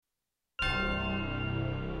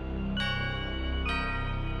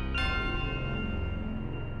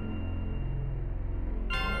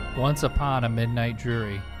Once upon a midnight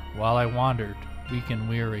dreary, while I wandered, weak and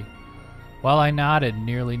weary, while I nodded,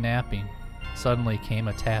 nearly napping, suddenly came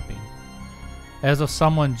a tapping, as of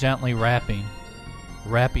someone gently rapping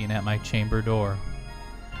at my chamber door.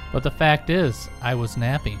 But the fact is, I was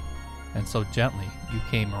napping, and so gently you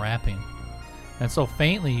came rapping, and so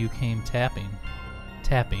faintly you came tapping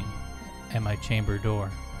at my chamber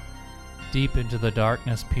door. Deep into the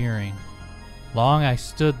darkness peering, long I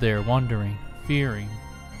stood there wondering, fearing,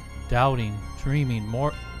 doubting, dreaming,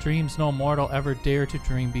 dreams no mortal ever dared to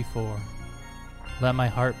dream before. Let my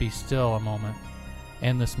heart be still a moment,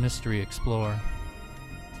 and this mystery explore.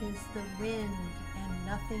 'Tis the wind and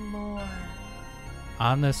nothing more.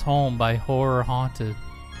 On this home by horror haunted,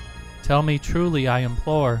 tell me truly, I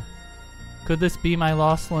implore, could this be my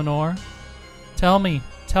lost Lenore? Tell me,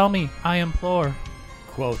 I implore.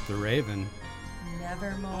 Quote the Raven.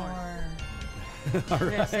 Nevermore. I was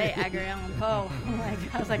going to say Edgar Allan Poe.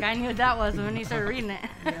 I was like, I knew what that was when he started reading it.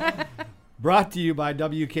 Yeah. Brought to you by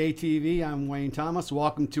WKTV. I'm Wayne Thomas.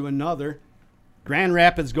 Welcome to another Grand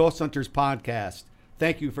Rapids Ghost Hunters podcast.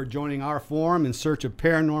 Thank you for joining our forum in search of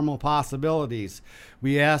paranormal possibilities.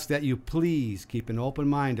 We ask that you please keep an open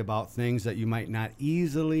mind about things that you might not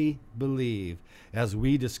easily believe as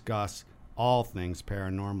we discuss all things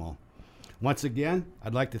paranormal. Once again,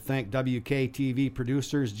 I'd like to thank WKTV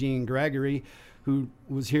producers Gene Gregory, who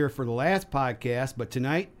was here for the last podcast, but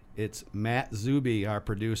tonight it's Matt Zuby, our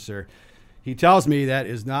producer. He tells me that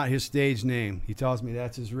is not his stage name. He tells me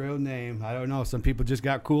that's his real name. I don't know. Some people just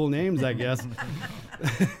got cool names, I guess.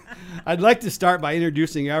 I'd like to start by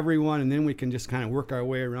introducing everyone, and then we can just kind of work our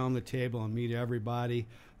way around the table and meet everybody.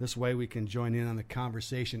 This way we can join in on the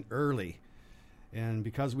conversation early. And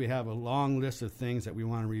because we have a long list of things that we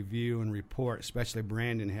want to review and report, especially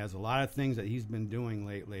Brandon has a lot of things that he's been doing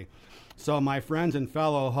lately. So my friends and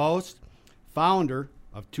fellow host, founder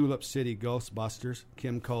of Tulip City Ghostbusters,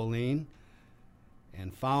 Kim Colleen,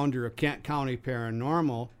 and founder of Kent County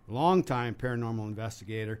Paranormal, longtime paranormal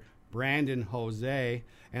investigator, Brandon Jose,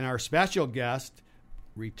 and our special guest,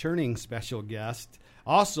 returning special guest,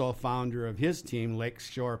 also founder of his team,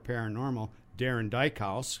 Lakeshore Paranormal, Darren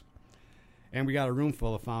Dykehouse. And we got a room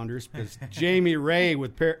full of founders because Jamie Ray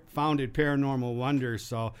founded Paranormal Wonders.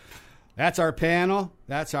 So that's our panel.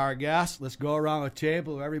 That's our guest. Let's go around the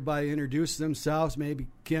table. Everybody introduce themselves. Maybe,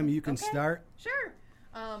 Kim, you can start. Sure.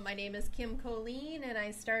 My name is Kim Colleen, and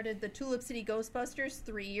I started the Tulip City Ghostbusters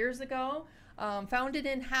 3 years ago. Founded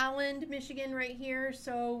in Holland, Michigan, right here.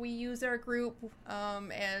 So we use our group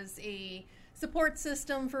as a support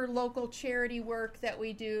system for local charity work that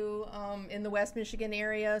we do in the West Michigan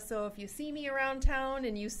area. So if you see me around town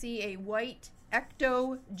and you see a white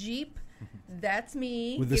Ecto Jeep, that's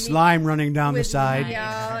me. With the slime running down the side.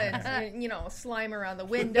 Yeah, and slime around the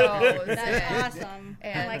windows. That's awesome.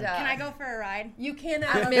 And, I'm like, can I go for a ride? You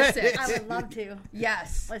cannot miss it. I would love to.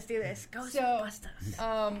 Yes. Let's do this.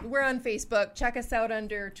 Ghostbusters. We're on Facebook. Check us out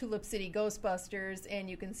under Tulip City Ghostbusters, and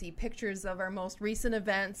you can see pictures of our most recent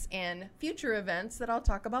events and future events that I'll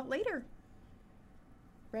talk about later.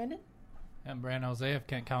 Brandon? I'm Brandon Jose of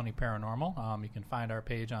Kent County Paranormal. You can find our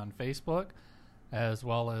page on Facebook, as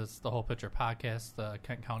well as the Whole Picture podcast, the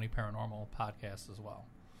Kent County Paranormal podcast as well.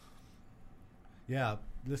 Yeah,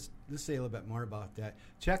 let's say a little bit more about that.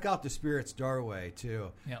 Check out the Spirit's Doorway,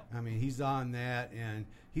 too. Yeah. I mean, he's on that, and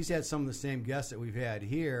he's had some of the same guests that we've had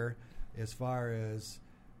here, as far as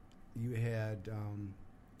you had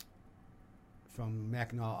from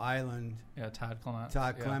Mackinac Island. Yeah, Todd Clements.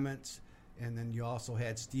 Clements, and then you also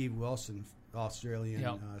had Steve Wilson,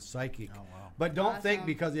 Australian psychic. Oh, wow. But don't Awesome. think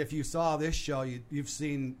because if you saw this show, you've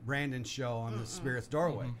seen Brandon's show on the Spirit's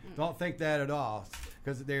Doorway. Don't think that at all,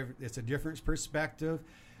 because it's a different perspective,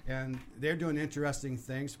 and they're doing interesting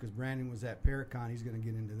things. Because Brandon was at Paracon, he's going to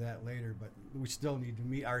get into that later. But we still need to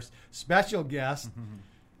meet our special guest,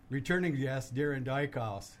 returning guest, Darren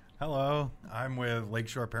Dykehouse. Hello, I'm with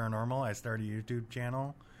Lakeshore Paranormal. I started a YouTube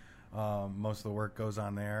channel. Most of the work goes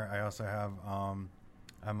on there. I also have,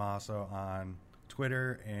 I'm also on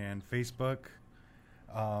Twitter and Facebook.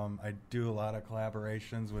 I do a lot of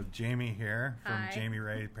collaborations with Jamie here from Hi. Jamie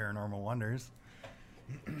Ray Paranormal Wonders.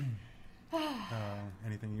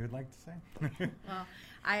 Anything you would like to say?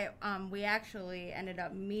 Well, we actually ended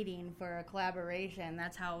up meeting for a collaboration.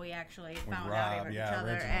 That's how we actually With found Rob, out about each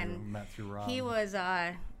other. originally And met through Rob. he was,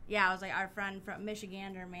 I was like our friend from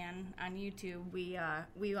Michigander man on YouTube.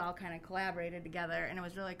 We all kind of collaborated together, and it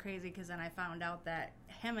was really crazy because then I found out that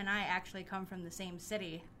him and I actually come from the same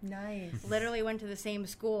city. Nice. Literally went to the same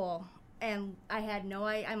school, and I had no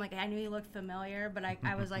idea. I'm like, I knew he looked familiar, but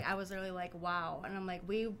I was literally like, wow. And I'm like,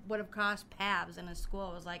 we would have crossed paths in a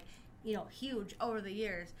school. It was like huge over the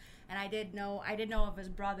years. And I did know of his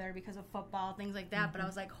brother because of football, things like that. But I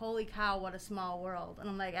was like, holy cow, what a small world. And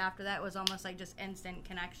I'm like, after that, it was almost like just instant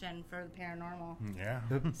connection for the paranormal. Yeah.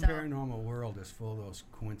 The paranormal world is full of those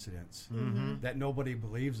coincidences that nobody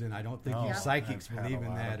believes in. I don't think you psychics I've had believe a in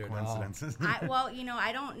lot that of at all. coincidences.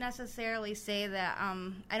 I don't necessarily say that.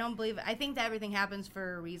 I think that everything happens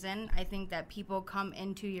for a reason. I think that people come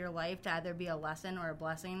into your life to either be a lesson or a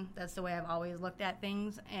blessing. That's the way I've always looked at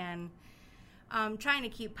things. And trying to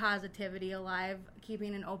keep positivity alive,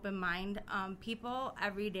 keeping an open mind. People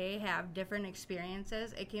every day have different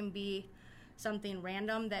experiences. It can be something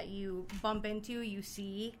random that you bump into, you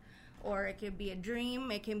see, or it could be a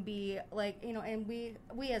dream. It can be and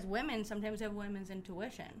we as women sometimes have women's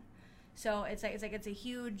intuition. So it's a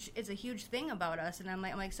huge thing about us. And I'm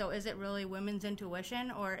like, so is it really women's intuition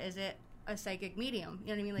or is it a psychic medium? You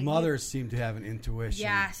know what I mean? Like Mothers seem to have an intuition.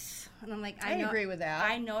 Yes. And I'm like, I agree with that.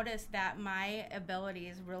 I noticed that my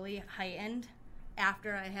abilities really heightened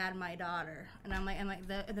after I had my daughter. And I'm like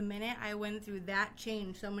the minute I went through that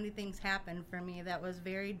change, so many things happened for me that was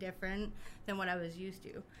very different than what I was used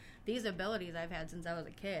to. These abilities I've had since I was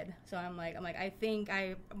a kid. So I'm like,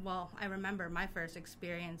 I remember my first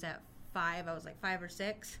experience at 5. I was like 5 or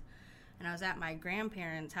 6, and I was at my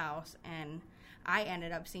grandparents' house, and I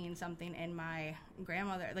ended up seeing something in my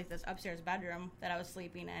grandmother, like this upstairs bedroom that I was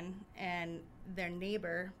sleeping in, and their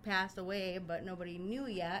neighbor passed away, but nobody knew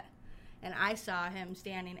yet, and I saw him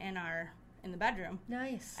standing in the bedroom.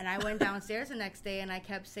 Nice. And I went downstairs the next day, and I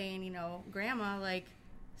kept saying, Grandma, like,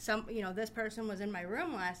 this person was in my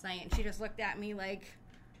room last night, and she just looked at me like,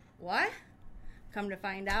 what? Come to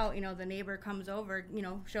find out, the neighbor comes over,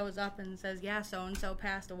 shows up and says, yeah, so-and-so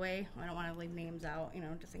passed away. I don't want to leave names out,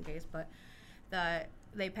 just in case, but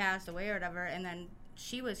they passed away or whatever. And then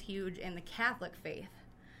she was huge in the Catholic faith.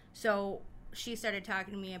 So she started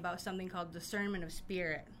talking to me about something called discernment of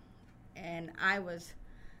spirit. And I was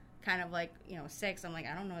kind of like, 6. I'm like,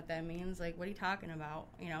 I don't know what that means. Like, what are you talking about?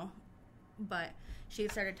 But she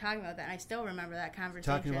started talking about that, and I still remember that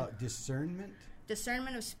conversation. Talking about discernment?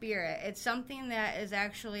 Discernment of spirit. It's something that is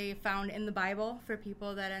actually found in the Bible for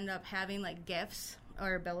people that end up having like gifts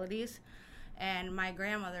or abilities. And my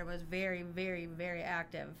grandmother was very, very, very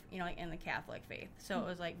active, in the Catholic faith. So it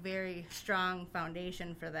was like very strong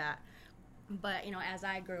foundation for that. But, as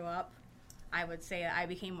I grew up, I would say that I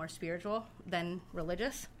became more spiritual than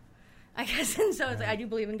religious, I guess. And so it's like, I do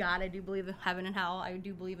believe in God. I do believe in heaven and hell. I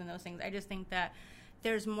do believe in those things. I just think that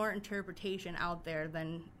there's more interpretation out there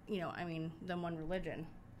than, than one religion.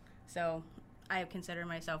 So I consider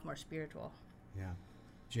myself more spiritual. Yeah.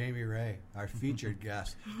 Jamie Ray, our featured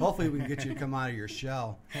guest. Hopefully we can get you to come out of your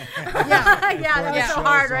shell. Yeah, that was so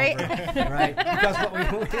hard, right? Right. Because what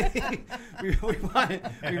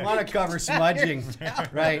we want to cover smudging,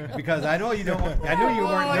 right? Because I know you don't. I knew you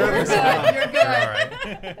weren't nervous. You're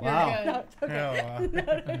good. All right.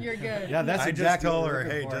 Wow. You're good. Yeah, that's I exactly just told what we're her,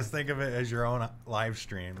 looking hey, for. just think of it as your own live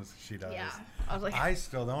streams. She does. Yeah. I was like, I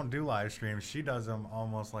still don't do live streams. She does them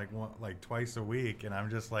almost like twice a week, and I'm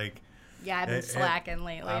just like, yeah, I've been slacking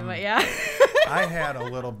lately, but yeah. I had a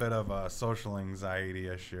little bit of a social anxiety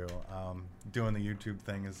issue. Doing the YouTube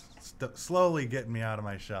thing is slowly getting me out of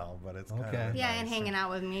my shell, but it's kind of yeah, nice. and hanging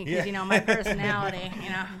out with me because my personality,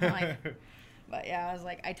 like. But yeah,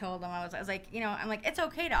 I told them I was like, I'm like, it's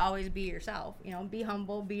okay to always be yourself, be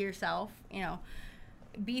humble, be yourself,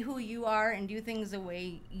 be who you are and do things the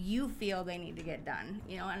way you feel they need to get done,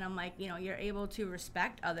 and I'm like, you're able to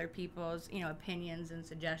respect other people's, opinions and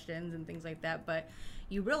suggestions and things like that, but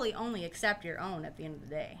you really only accept your own at the end of the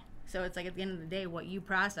day. So it's like at the end of the day, what you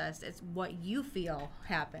processed, it's what you feel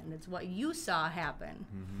happened. It's what you saw happen.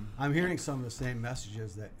 Mm-hmm. I'm hearing some of the same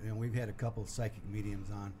messages that we've had a couple of psychic mediums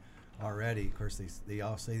on already. Of course, they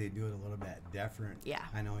all say they do it a little bit different. Yeah.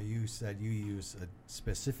 I know you said you use a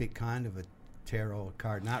specific kind of a tarot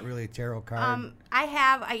card, not really a tarot card. I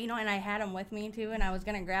had them with me too, and I was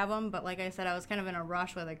gonna grab them, but like I said, I was kind of in a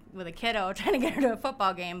rush with a kiddo trying to get her to a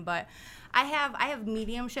football game. But I have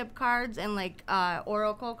mediumship cards and like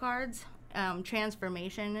oracle cards,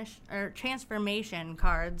 transformation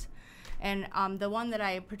cards, and the one that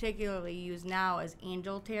I particularly use now is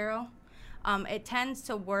Angel Tarot. It tends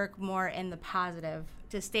to work more in the positive,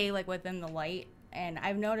 to stay like within the light, and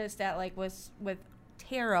I've noticed that like with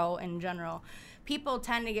tarot in general, people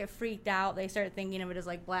tend to get freaked out. They start thinking of it as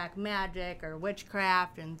like black magic or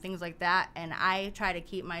witchcraft and things like that, and I try to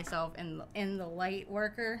keep myself in the light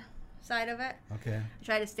worker side of it. Okay. I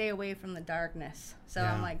try to stay away from the darkness. So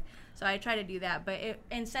Yeah. I'm like, so I try to do that, but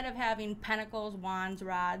instead of having pentacles, wands,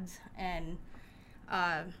 rods, and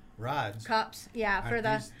Rods. cups, yeah, for Aren't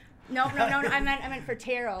the these No. I meant for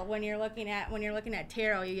tarot. When you're looking at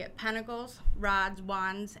tarot, you get pentacles, rods,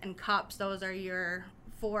 wands, and cups. Those are your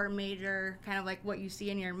 4 major, kind of like what you see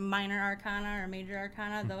in your minor arcana or major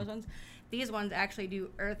arcana. Those ones. These ones actually do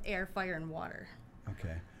earth, air, fire, and water.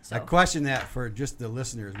 Okay. So. I question that for just the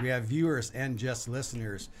listeners. We have viewers and just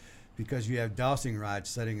listeners because you have dowsing rods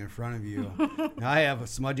sitting in front of you. Now I have a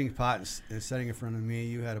smudging pot sitting in front of me.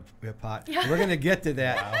 You had a pot. We're going to get to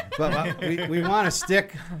that. But we want to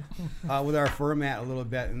stick with our format a little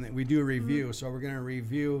bit, and we do a review. So we're going to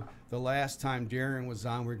review the last time Darren was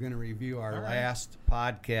on. We're going to review our last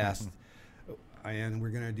podcast. And we're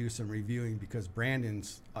going to do some reviewing because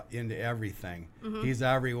Brandon's into everything. He's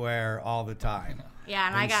everywhere all the time. Yeah,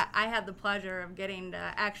 and I had the pleasure of getting to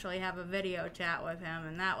actually have a video chat with him,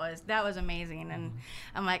 and that was amazing. And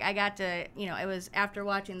I'm like, I got to, it was after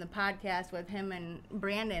watching the podcast with him and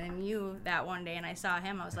Brandon and you that one day, and I saw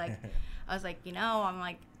him. I was like, I'm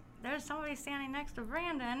like, there's somebody standing next to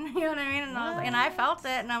Brandon, you know what I mean? And I felt it,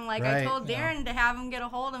 and I'm like, right. I told Darren to have him get a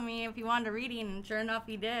hold of me if he wanted a reading, and sure enough,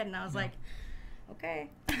 he did. And I was like, okay.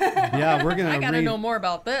 Yeah, we're gonna. I gotta know more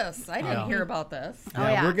about this. I didn't hear about this.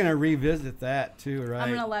 Yeah, we're gonna revisit that too, right?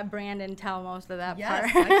 I'm gonna let Brandon tell most of that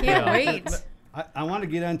Yes, part. I can't wait. I want to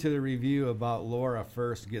get into the review about Laura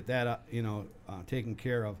first, get that taken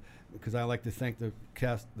care of, because I like to thank the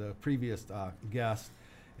previous guest.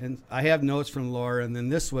 And I have notes from Laura, and then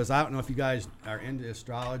this was, I don't know if you guys are into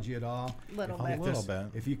astrology at all. Little bit.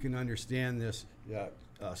 If you can understand this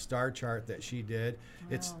star chart that she did.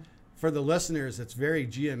 It's for the listeners, it's very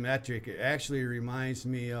geometric. It actually reminds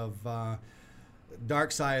me of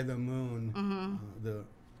Dark Side of the Moon,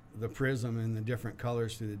 the prism and the different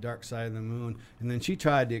colors through the dark side of the moon. And then she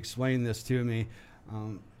tried to explain this to me.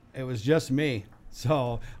 It was just me.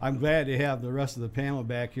 So I'm glad to have the rest of the panel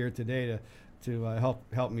back here today to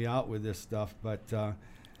help me out with this stuff. But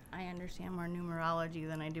I understand more numerology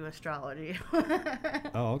than I do astrology.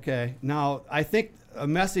 oh, okay. Now, I think a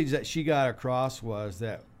message that she got across was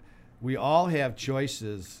that we all have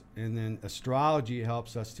choices, and then astrology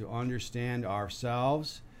helps us to understand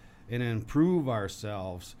ourselves and improve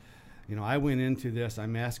ourselves. I went into this,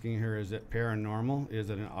 I'm asking her, is it paranormal? Is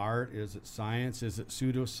it an art? Is it science? Is it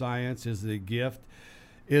pseudoscience? Is it a gift?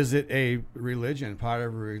 Is it a religion, part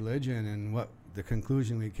of a religion? And what the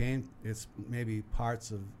conclusion we came, it's maybe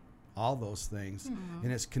parts of all those things.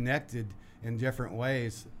 And it's connected in different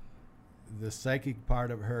ways. The psychic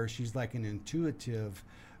part of her, she's like an intuitive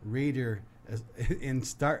reader.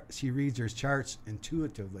 She reads her charts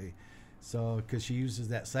intuitively. So, because she uses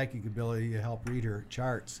that psychic ability to help read her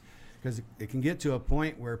charts. Because it can get to a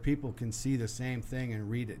point where people can see the same thing and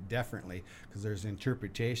read it differently, because there's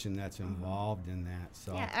interpretation that's involved in that.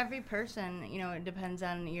 So yeah, every person, it depends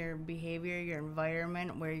on your behavior, your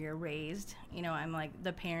environment, where you're raised. I'm like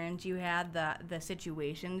the parents you had, the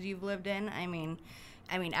situations you've lived in. I mean,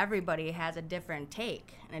 everybody has a different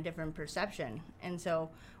take and a different perception, and so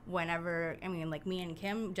whenever, like me and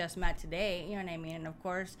Kim just met today, you know what I mean? And of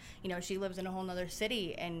course, she lives in a whole nother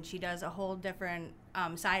city and she does a whole different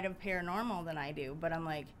side of paranormal than I do. But I'm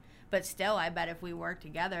like, but still, I bet if we worked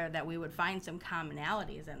together that we would find some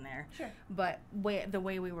commonalities in there. Sure. But the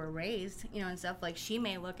way we were raised, and stuff, like she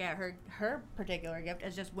may look at her particular gift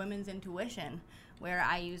as just women's intuition, where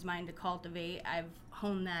I use mine to cultivate. I've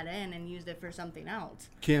honed that in and used it for something else.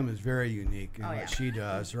 Kim is very unique in what she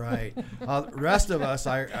does, right? The rest of us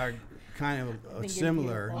are kind of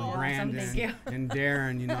similar. Brandon and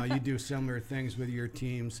Darren, you do similar things with your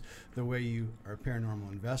teams, the way you are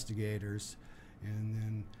paranormal investigators. And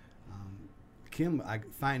then Kim, I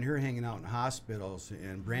find her hanging out in hospitals,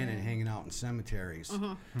 and Brandon hanging out in cemeteries.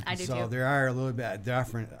 I do so too. they are a little bit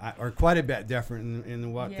different, or quite a bit different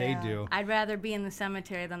in what they do. I'd rather be in the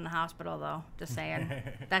cemetery than the hospital, though. Just saying.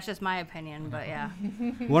 That's just my opinion, but yeah.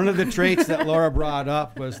 One of the traits that Laura brought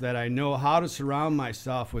up was that I know how to surround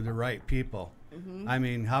myself with the right people. I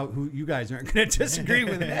mean, you guys aren't going to disagree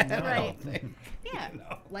with that. Right. I don't think. Yeah,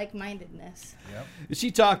 like-mindedness. Yep. She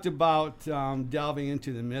talked about delving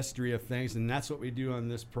into the mystery of things, and that's what we do on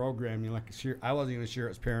this program. I wasn't even sure it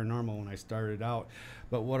was paranormal when I started out,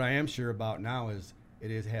 but what I am sure about now is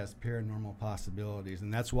it has paranormal possibilities,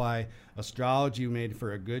 and that's why astrology made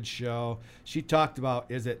for a good show. She talked about,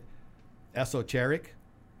 is it esoteric?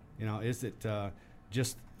 Is it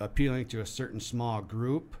just appealing to a certain small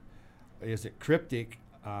group? Is it cryptic?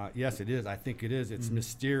 Yes, it is. I think it is. It's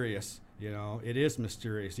mysterious. It is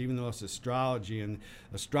mysterious, even though it's astrology and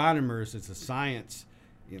astronomers. It's a science.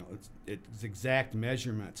 It's exact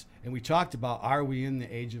measurements. And we talked about, are we in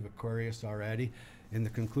the age of Aquarius already? And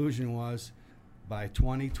the conclusion was by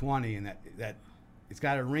 2020, and that it's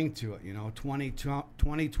got a ring to it,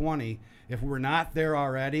 2020. If we're not there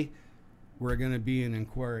already, we're going to be in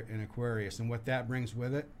Aquarius. And what that brings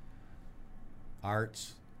with it,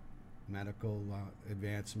 arts, medical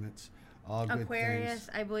advancements, all good Aquarius, things.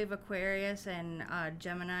 I believe Aquarius and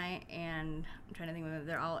Gemini, and I'm trying to think of it,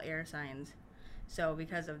 they're all air signs. So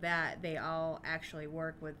because of that, they all actually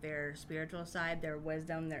work with their spiritual side, their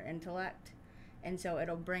wisdom, their intellect. And so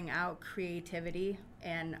it'll bring out creativity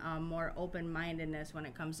and more open-mindedness when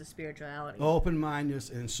it comes to spirituality. Open-mindedness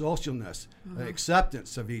and socialness,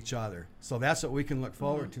 acceptance of each other. So that's what we can look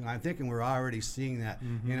forward to. I'm thinking we're already seeing that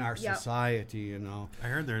in our society, I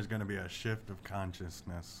heard there's going to be a shift of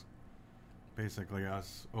consciousness. Basically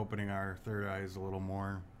us opening our third eyes a little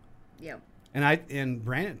more. Yep. And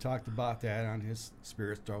Brandon talked about that on his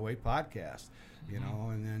Spirit Doorway podcast,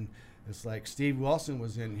 and then it's like Steve Wilson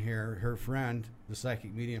was in here, her friend, the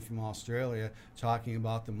psychic medium from Australia, talking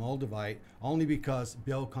about the Moldavite, only because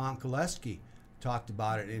Bill Konkoleski talked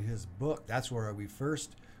about it in his book. That's where we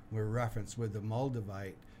first were referenced with the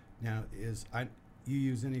Moldavite. Now, you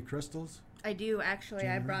use any crystals? I do, actually.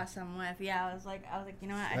 I brought some with. Yeah, I was like, you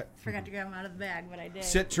know what? I forgot to grab them out of the bag, but I did.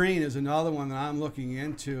 Citrine is another one that I'm looking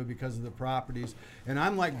into because of the properties. And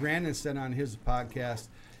I'm like Brandon said on his podcast,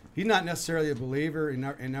 he's not necessarily a believer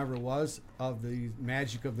and never was of the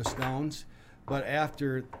magic of the stones. But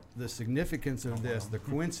after the significance of this, the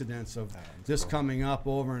coincidence of this coming up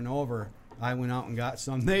over and over, I went out and got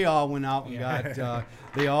some. They all went out and got,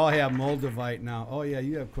 they all have Moldavite now. Oh, yeah,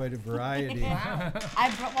 you have quite a variety. Wow.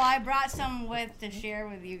 I brought some with to share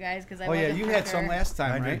with you guys because I Oh, yeah, you had some last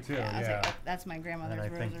time, I right? did too, Yeah, I was yeah. like, that's my grandmother's And I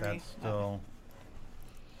rosary. think that's still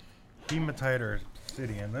hematite or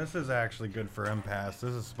obsidian. This is actually good for empaths.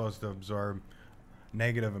 This is supposed to absorb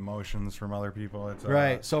negative emotions from other people. It's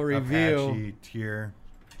Right, so review. Apache tier.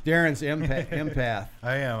 Darren's empath.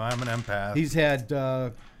 I am. I'm an empath. He's had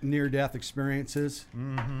near-death experiences.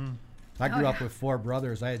 Mm-hmm. I grew up with 4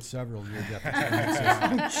 brothers. I had several near-death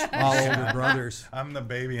experiences. All older brothers. I'm the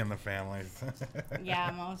baby in the family.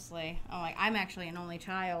 Yeah, mostly. I'm actually an only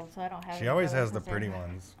child, so I don't have. She any always brothers has the and pretty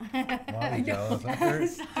sisters. ones. Molly jealous. aren't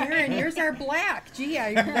you? Darren, yours are black. Gee,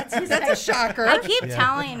 that's a shocker. I keep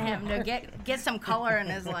telling him to get some color in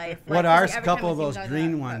his life. What Like, are every a time couple he of those sees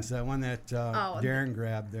green that. ones? That one that Darren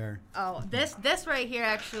grabbed there. Oh, this right here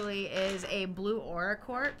actually is a blue aura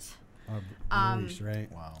quartz. Bluish,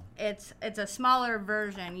 right? Wow. It's a smaller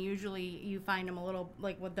version. Usually you find them a little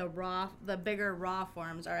like with the bigger raw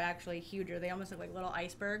forms are actually huger. They almost look like little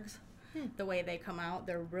icebergs. The way they come out,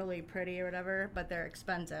 they're really pretty or whatever, but they're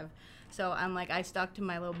expensive. So I stuck to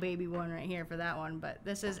my little baby one right here for that one. But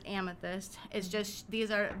this is amethyst. It's just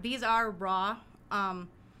these are raw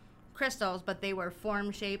crystals, but they were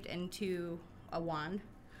form shaped into a wand.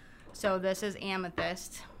 So this is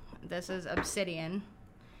amethyst. This is obsidian.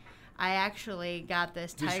 I actually got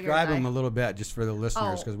this tiger's Describe eye. them a little bit just for the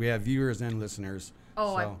listeners Oh. because we have viewers and listeners.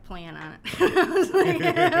 Oh, I so. plan on it.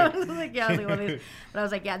 I was like, yeah, one of these. But I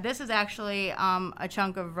was like, yeah, this is actually a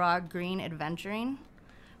chunk of raw green adventuring,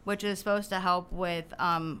 which is supposed to help with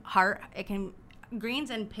heart. It can greens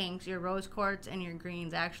and pinks, your rose quartz and your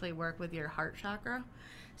greens actually work with your heart chakra.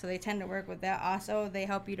 So they tend to work with that. Also, they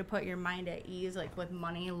help you to put your mind at ease, like with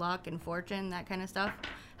money, luck, and fortune, that kind of stuff.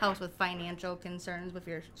 Helps with financial concerns, with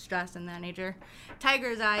your stress and that nature.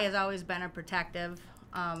 Tiger's eye has always been a protective.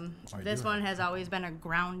 This one has always been a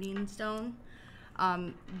grounding stone.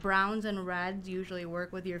 Browns and reds usually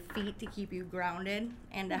work with your feet to keep you grounded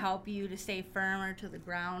and to help you to stay firmer to the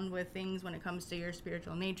ground with things when it comes to your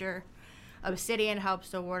spiritual nature. Obsidian helps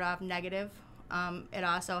to ward off negative. It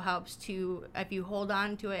also helps to, if you hold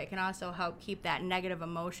on to it, it can also help keep that negative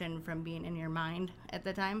emotion from being in your mind at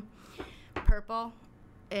the time. Purple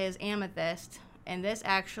is amethyst, and this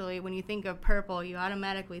actually, when you think of purple, you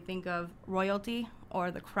automatically think of royalty or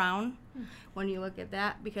the crown when you look at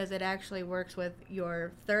that, because it actually works with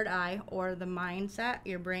your third eye or the mindset,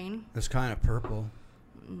 your brain. It's kind of purple.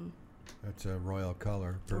 That's a royal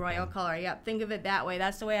color. Purple. Royal color, yep. Think of it that way.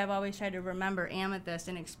 That's the way I've always tried to remember amethyst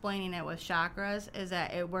and explaining it with chakras, is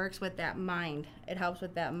that it works with that mind. It helps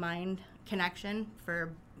with that mind connection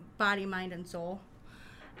for body, mind, and soul.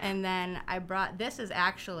 And then I brought, this is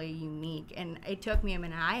actually unique, and it took me a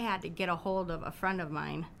minute. I had to get a hold of a friend of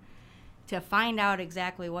mine to find out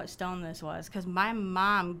exactly what stone this was, because my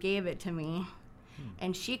mom gave it to me.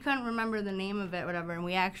 And she couldn't remember the name of it, whatever, and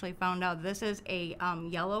we actually found out this is a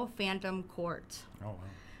yellow phantom quartz. Oh, wow.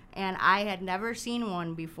 And I had never seen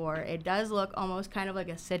one before. It does look almost kind of like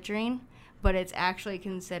a citrine, but it's actually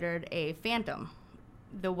considered a phantom.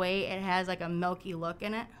 The way it has like a milky look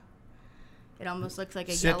in it. It almost looks like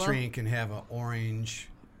a yellow. Citrine can have an orange,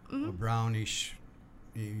 a brownish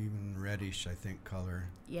even reddish, I think, color.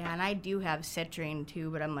 Yeah, and I do have citrine too,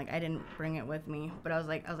 but I'm like, I didn't bring it with me. But I was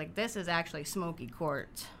like, this is actually smoky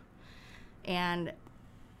quartz, and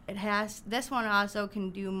it has. This one also can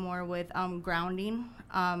do more with grounding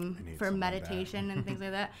for some of that. meditation and things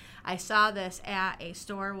like that. I saw this at a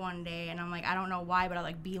store one day, and I'm like, I don't know why, but I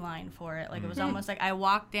like beeline for it. Like it was almost like I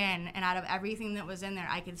walked in, and out of everything that was in there,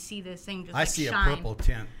 I could see this thing just I like see shine. a purple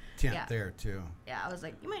tint Yeah. there too. Yeah, I was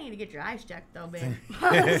like, you might need to get your eyes checked though, babe.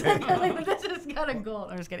 I was like, this has got a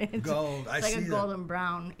gold. I'm just kidding. It's Gold. I It's like see a that. golden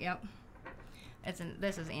brown. Yep.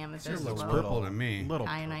 This is amethyst Sure as looks well. purple to me. Little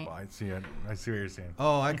Kyanite. purple. I see it. I see what you're saying.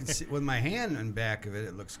 Oh, I can see with my hand in back of it.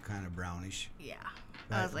 It looks kind of brownish. Yeah. I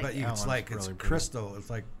But, was like, but That it's one's like it's really pretty. crystal. It's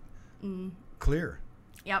like clear.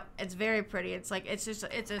 yep, it's very pretty. It's like it's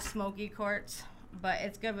a smoky quartz, but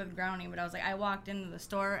it's good with grounding. But I was like, I walked into the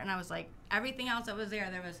store and I was like, everything else that was there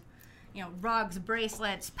was, rugs,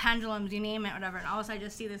 bracelets, pendulums, you name it, whatever. And all of a sudden I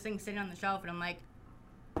just see this thing sitting on the shelf, and I'm like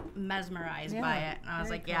mesmerized by Yeah, it. And I was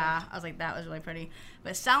very like, cool. yeah. I was like, that was really pretty.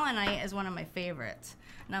 But selenite is one of my favorites.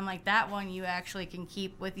 And I'm like, that one you actually can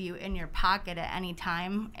keep with you in your pocket at any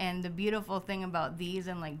time. And the beautiful thing about these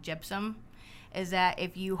and like gypsum is that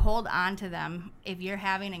if you hold on to them, if you're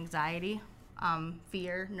having anxiety,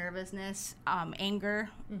 fear, nervousness, anger,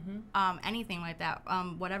 anything like that,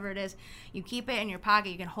 whatever it is, you keep it in your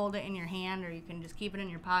pocket. You can hold it in your hand, or you can just keep it in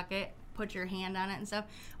your pocket, put your hand on it and stuff,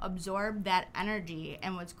 absorb that energy.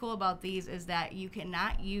 And what's cool about these is that you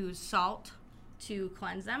cannot use salt to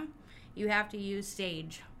cleanse them. You have to use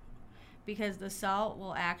sage, because the salt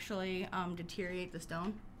will actually deteriorate the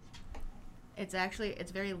stone.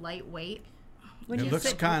 It's very lightweight. When It you looks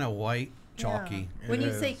say- kind of white, chalky. Yeah. When It you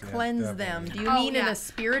is, say yeah, cleanse definitely. them, do you Oh, mean in yeah. a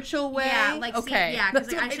spiritual way? Yeah, like okay. because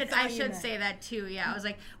That's what I thought you should meant. say that too. Yeah, I was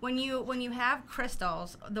like, when you have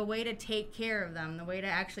crystals, the way to take care of them, the way to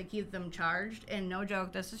actually keep them charged, and no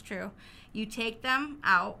joke, this is true, you take them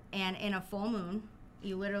out, and in a full moon,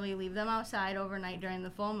 you literally leave them outside overnight during the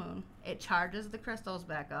full moon. It charges the crystals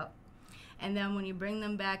back up. And then when you bring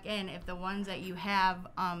them back in, if the ones that you have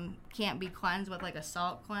can't be cleansed with like a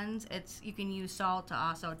salt cleanse, you can use salt to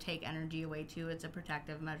also take energy away too. It's a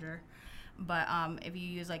protective measure. But if you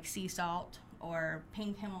use like sea salt or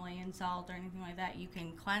pink Himalayan salt or anything like that, you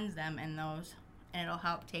can cleanse them in those, and it'll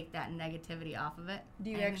help take that negativity off of it. Do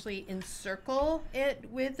you And actually encircle it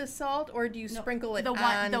with the salt, or do you sprinkle it the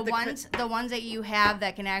on the ones that you have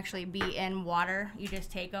that can actually be in water, you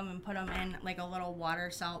just take them and put them in like a little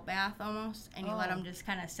water salt bath almost, and you let Oh. them just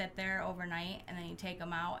kind of sit there overnight, and then you take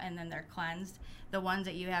them out, and then they're cleansed. The ones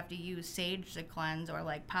that you have to use sage to cleanse, or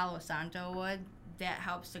like Palo Santo wood, that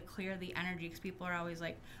helps to clear the energy, because people are always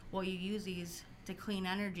like, well, you use these to clean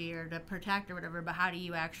energy or to protect or whatever, but how do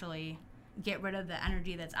you actually get rid of the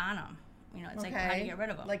energy that's on them? It's like, how do you get rid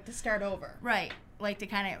of them? Like to start over. Right, like to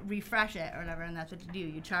kind of refresh it or whatever, and that's what you do.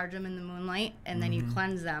 You charge them in the moonlight, and then you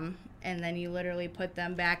cleanse them, and then you literally put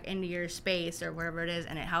them back into your space or wherever it is,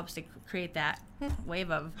 and it helps to create that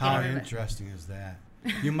wave of How getting rid of it. interesting is that?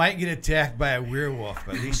 You might get attacked by a werewolf,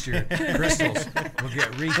 but at least your crystals will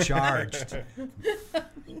get recharged.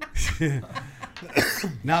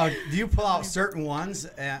 Now, do you pull out certain ones?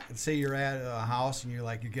 Say you're at a house and you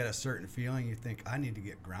get a certain feeling. You think, I need to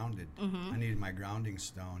get grounded. I need my grounding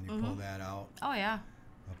stone. You pull that out. Oh yeah.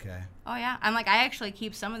 Okay. Oh yeah, I actually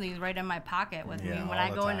keep some of these right in my pocket with me Yeah, when all I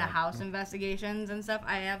the go into time. house investigations and stuff.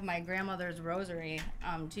 I have my grandmother's rosary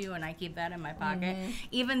too, and I keep that in my pocket.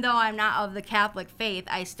 Even though I'm not of the Catholic faith,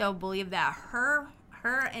 I still believe that her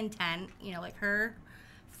intent, like her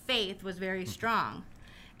faith was very strong.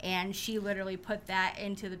 And she literally put that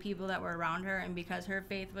into the people that were around her. And because her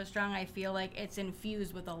faith was strong, I feel like it's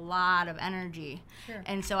infused with a lot of energy. Sure.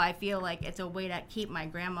 And so I feel like it's a way to keep my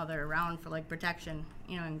grandmother around for like protection,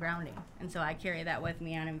 and grounding. And so I carry that with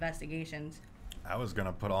me on investigations. I was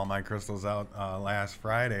gonna put all my crystals out last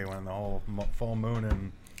Friday when the whole full moon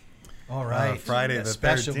and All right. Friday That the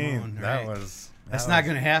special 13th. moon, That right. was That's not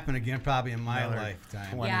going to happen again probably in my Another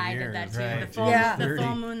lifetime. 20 yeah, I years, did that too. right. The Yeah.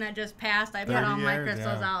 full moon that just passed, I put 30 all my years,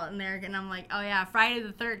 crystals yeah. out in there, and I'm like, oh yeah, Friday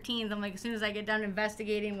the 13th. I'm like, as soon as I get done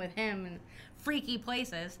investigating with him and freaky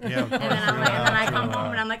places, Yeah, of and then course, I'm like, and then I yeah, come true.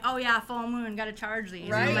 home and I'm like, oh yeah, full moon, got to charge these.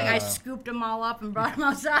 Right. And, like I Yeah. scooped them all up and brought them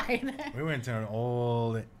outside. We went to an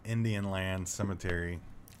old Indian land cemetery.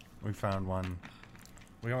 We found one.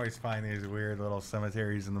 We always find these weird little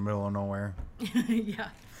cemeteries in the middle of nowhere. yeah,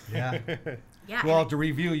 Yeah. yeah. Well, to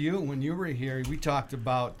review you, when you were here, we talked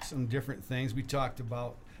about some different things.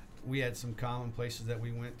 We had some common places that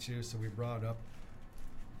we went to, so we brought up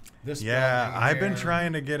this Yeah, building I've been here.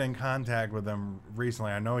 trying to get in contact with him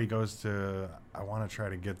recently. I know he goes to. I want to try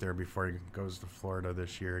to get there before he goes to Florida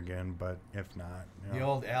this year again, but if not, you The know.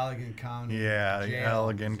 old Allegan County Yeah, jail.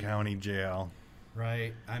 Allegan County Jail.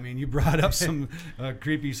 Right. I mean, you brought up some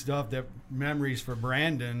creepy stuff, that memories for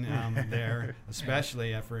Brandon there,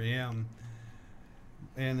 especially for him.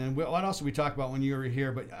 And then what else did we talk about when you were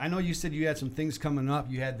here? But I know you said you had some things coming up.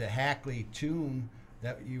 You had the Hackley tomb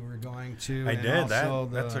that you were going to. I and did. also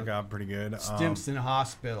That the took out pretty good. Stimson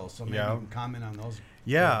Hospital. So maybe yeah. you can comment on those.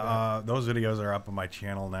 Yeah, those videos are up on my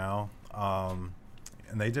channel now,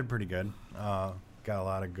 and they did pretty good. Got a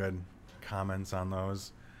lot of good comments on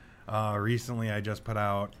those. Recently, I just put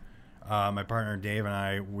out, my partner Dave and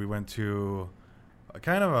I, we went to a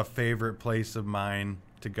kind of a favorite place of mine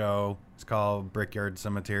to go. It's called Brickyard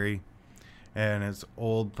Cemetery, and it's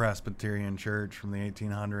old Presbyterian church from the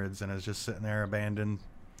 1800s, and it's just sitting there abandoned.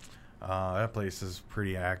 That place is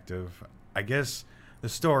pretty active. I guess the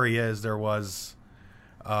story is there was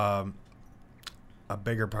a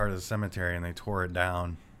bigger part of the cemetery, and they tore it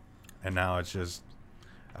down, and now it's just.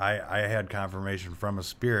 I had confirmation from a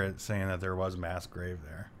spirit saying that there was a mass grave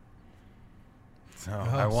there. So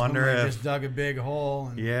I wonder somebody if just dug a big hole.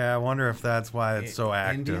 And I wonder if that's why it's so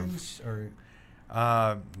active. Indians or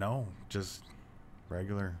No, just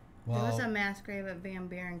regular. There was a well, mass grave at Van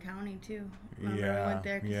Buren County too. Remember we Yeah, went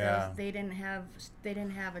there because yeah. they didn't have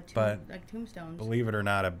a tomb, But like tombstones. Believe it or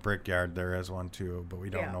not, at Brickyard there is one too, but we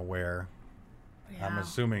don't Yeah. know where. Yeah, I'm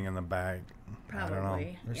assuming in the back. I don't know.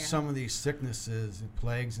 probably. there's Yeah. some of these sicknesses and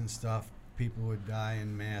plagues and stuff. People would die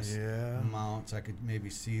in mass Yeah. amounts. I could maybe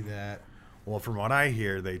see that. Well, from what I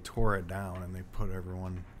hear, they tore it down and they put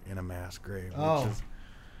everyone in a mass grave. Oh. Which is,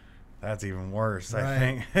 that's even worse, I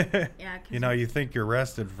Right. think. Yeah, 'cause You know, you think you're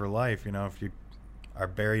rested for life. You know, if you are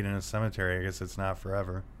buried in a cemetery, I guess it's not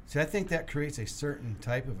forever. See, I think that creates a certain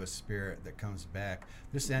type of a spirit that comes back.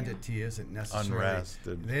 This entity isn't necessarily.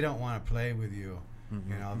 Unrested. They don't want to play with you. Mhm.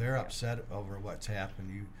 You know, they're upset over what's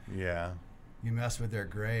happened. Yeah. You mess with their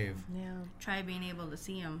grave. Yeah. Try being able to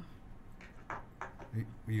see them.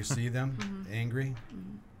 You see them Mm-hmm. angry.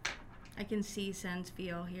 I can see, sense,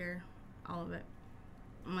 feel, hear, all of it.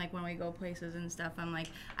 I'm like when we go places and stuff. I'm like,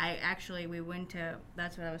 we went to.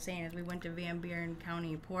 That's what I was saying is we went to Van Buren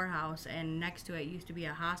County Poorhouse, and next to it used to be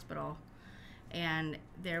a hospital, and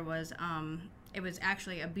there was it was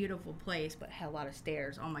actually a beautiful place, but had a lot of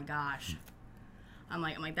stairs. Oh my gosh. I'm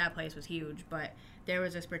like that place was huge, but there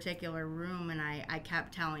was this particular room, and I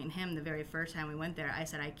kept telling him the very first time we went there, I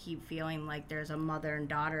said, I keep feeling like there's a mother and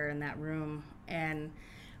daughter in that room. And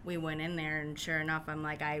we went in there, and sure enough, I'm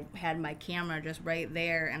like, I had my camera just right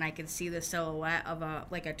there, and I could see the silhouette of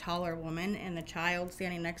a taller woman and the child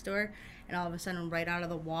standing next to her, and all of a sudden right out of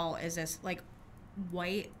the wall is this like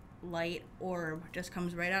white light orb, just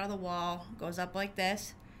comes right out of the wall, goes up like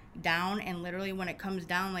this, down, and literally when it comes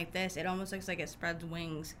down like this, it almost looks like it spreads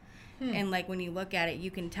wings. And like when you look at it, you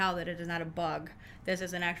can tell that it is not a bug. This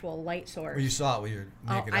is an actual light source. Well, you saw it with your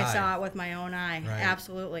naked eye. I saw it with my own eye, Right.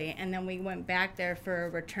 absolutely. And then we went back there for a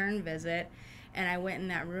return visit, and I went in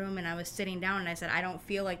that room, and I was sitting down, and I said, I don't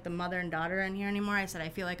feel like the mother and daughter in here anymore. I said, I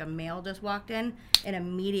feel like a male just walked in, and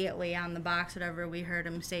immediately on the box, whatever, we heard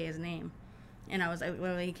him say his name. And I was like,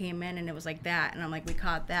 when he came in, and it was like that, and I'm like, we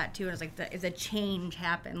caught that too. And I was like, the change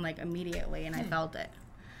happened like immediately, and I felt it.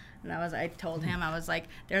 And I told him, I was like,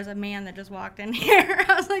 there's a man that just walked in here.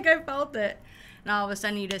 I was like, I felt it. And all of a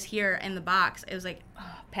sudden you just hear in the box, it was like,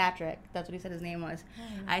 oh, Patrick. That's what he said his name was.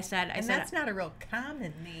 I said, That's not a real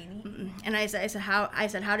common name. and I said,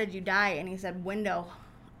 how did you die? And he said, window.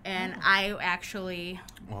 And I actually,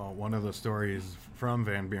 Well, one of the stories from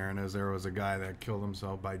Van Buren is there was a guy that killed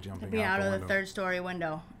himself by jumping being out the of the window. third story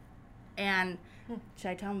window. And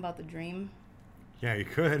should I tell him about the dream? Yeah, you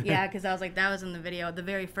could. Yeah, because I was like, that was in the video. The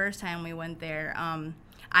very first time we went there,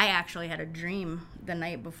 I actually had a dream the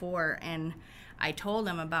night before, and I told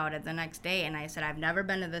him about it the next day, and I said, I've never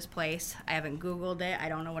been to this place. I haven't Googled it. I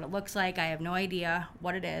don't know what it looks like. I have no idea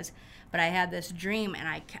what it is. But I had this dream,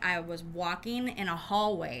 and I was walking in a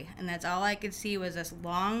hallway, and that's all I could see was this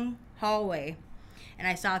long hallway. And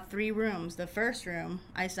I saw 3 rooms. The first room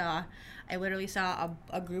I literally saw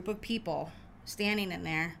a group of people standing in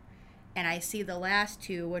there. And I see the last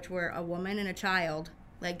 2, which were a woman and a child,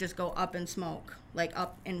 like just go up in smoke, like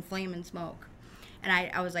up in flame and smoke. And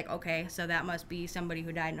I was like, okay, so that must be somebody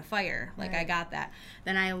who died in a fire. Like, I got that.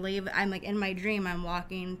 Then I'm like, in my dream, I'm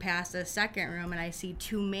walking past the second room, and I see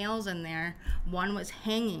 2 males in there. One was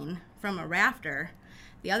hanging from a rafter.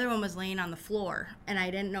 The other one was laying on the floor, and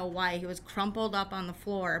I didn't know why. He was crumpled up on the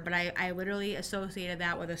floor, but I literally associated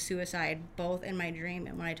that with a suicide, both in my dream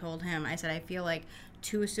and when I told him. I said, I feel like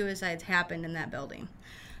 2 suicides happened in that building.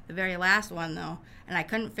 The very last one, though, and I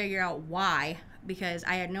couldn't figure out why because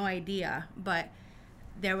I had no idea, but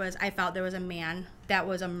I felt there was a man that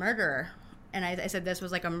was a murderer. And I said, this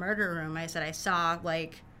was like a murder room. I said, I saw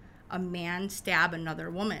like a man stab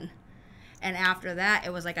another woman. And after that,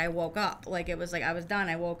 it was like I woke up. Like, it was like I was done.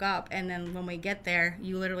 I woke up. And then when we get there,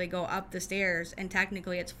 you literally go up the stairs. And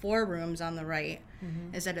technically, it's 4 rooms on the right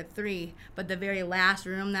instead of 3. But the very last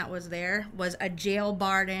room that was there was a jail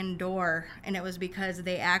barred-in door. And it was because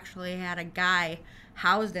they actually had a guy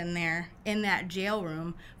housed in there in that jail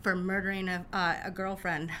room for murdering a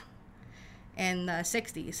girlfriend in the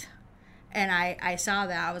 60s. And I saw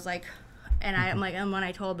that. I was like, and when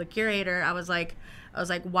I told the curator, I was like,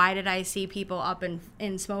 why did I see people up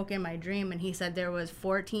in smoke in my dream? And he said there was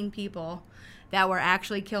 14 people that were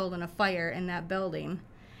actually killed in a fire in that building.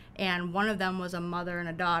 And one of them was a mother and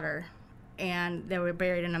a daughter. And they were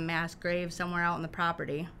buried in a mass grave somewhere out on the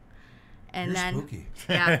property. And You're then, spooky.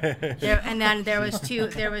 yeah, and then there was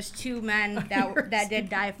two men that did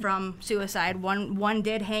die from suicide. One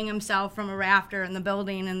did hang himself from a rafter in the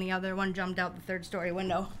building, and the other one jumped out the 3rd-story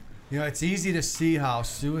window. You know, it's easy to see how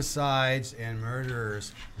suicides and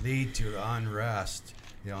murders lead to unrest,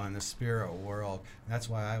 you know, in the spirit world. That's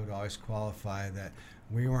why I would always qualify that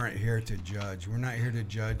we weren't here to judge. We're not here to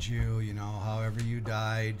judge you, you know, however you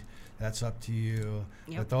died. That's up to you.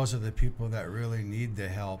 Yep. But those are the people that really need the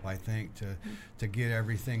help, I think, to get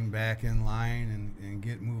everything back in line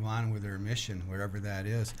and move on with their mission, whatever that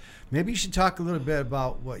is. Maybe you should talk a little bit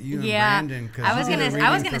about what you and Brandon. I was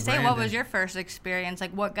gonna say, what was your first experience?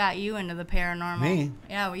 Like, what got you into the paranormal? Me?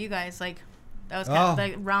 Yeah, well, you guys, like, that was kind of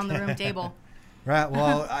like round the room table. Right.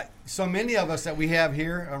 Well, so many of us that we have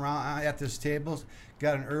here around at this table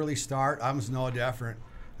got an early start. I was no different.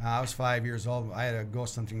 I was 5 years old. I had a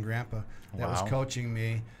ghost hunting grandpa that was coaching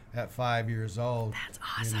me at 5 years old.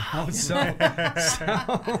 That's awesome. You know?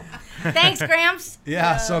 So Thanks, Gramps.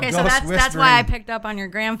 yeah. So Okay, ghost so that's whispering. why I picked up on your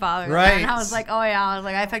grandfather. Right. And I was like, oh yeah. I was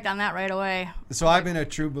like, I picked on that right away. So I've been a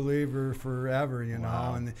true believer forever, you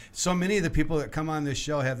know, and so many of the people that come on this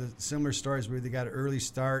show have the similar stories where they got an early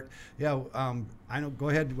start. Yeah, I know. Go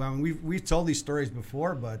ahead. I mean, we've told these stories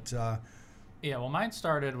before, but Yeah, well, mine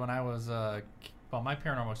started when I was well, my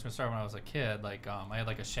paranormal experience started when I was a kid. Like, I had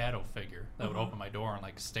like a shadow figure that would open my door and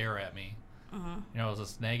like stare at me. You know, it was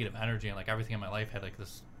this negative energy, and like everything in my life had like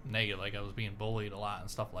this negative. Like, I was being bullied a lot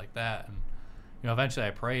and stuff like that. And you know, eventually I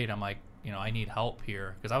prayed. I'm like, you know, I need help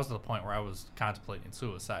here, because I was at the point where I was contemplating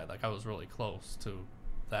suicide. Like, I was really close to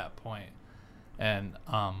that point. And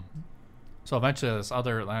so eventually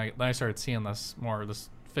then I started seeing this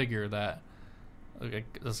figure that.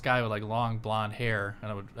 This guy with like long blonde hair,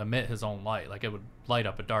 and it would emit his own light. Like, it would light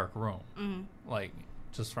up a dark room, like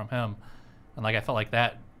just from him. And like, I felt like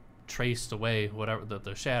that traced away whatever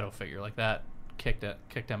the shadow figure. Like, that kicked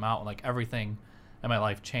him out. And like, everything in my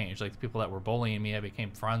life changed. Like, the people that were bullying me, I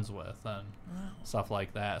became friends with, and stuff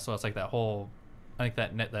like that. So it's like that whole, I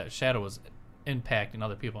think that shadow was impacting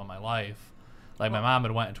other people in my life. Like, my mom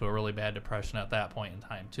had went into a really bad depression at that point in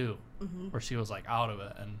time too, where she was like out of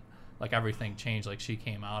it, and like everything changed. Like, she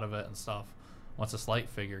came out of it and stuff once this light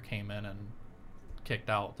figure came in and kicked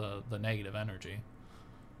out the negative energy.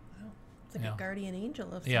 Wow. It's like a guardian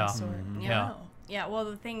angel of Yeah. some sort. Yeah. Wow. Yeah, well,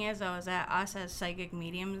 the thing is, though, is that us as psychic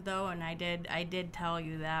mediums, though, and I did tell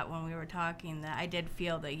you that when we were talking, that I did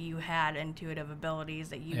feel that you had intuitive abilities,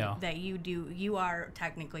 that you are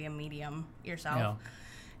technically a medium yourself. Yeah.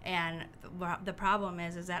 And the problem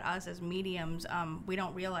is that us as mediums, we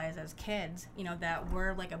don't realize as kids, you know, that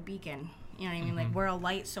we're like a beacon. You know what I mean? Like, we're a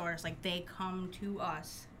light source. Like, they come to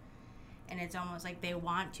us, and it's almost like they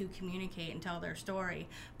want to communicate and tell their story.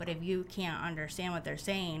 But if you can't understand what they're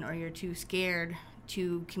saying, or you're too scared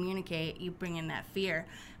to communicate, you bring in that fear,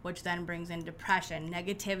 which then brings in depression,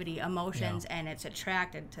 negativity, emotions, and it's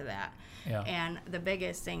attracted to that. Yeah. And the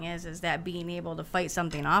biggest thing is that being able to fight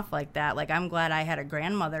something off like that, like, I'm glad I had a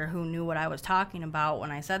grandmother who knew what I was talking about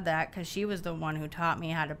when I said that, because she was the one who taught me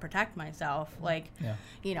how to protect myself. Like,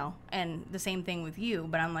 you know, and the same thing with you.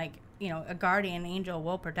 But I'm like, you know, a guardian angel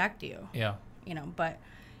will protect you. Yeah. You know, but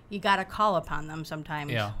you got to call upon them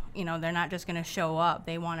sometimes. Yeah. You know, they're not just going to show up.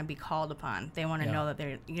 They want to be called upon. They want to know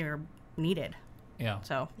that you're needed. Yeah.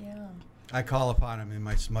 So. Yeah. I call upon them in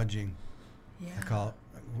my smudging. Yeah. I call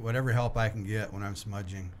whatever help I can get when I'm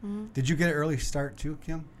smudging. Did you get an early start too,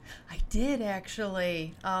 Kim? I did,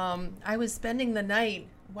 actually. I was spending the night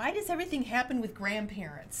why does everything happen with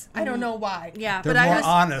grandparents? I don't know why. Yeah. They're but more I was,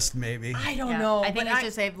 honest, maybe. I don't Yeah. know. I think but it's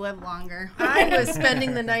just they've lived longer. I was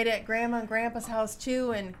spending the night at Grandma and Grandpa's house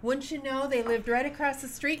too, and wouldn't you know, they lived right across the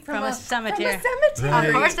street from From a cemetery. From a cemetery. Right.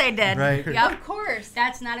 Of course they did. Right. Yep. Of course.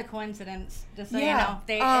 That's not a coincidence. Just so you Yeah.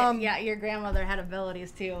 know. Yeah, your grandmother had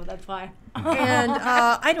abilities too. That's why. And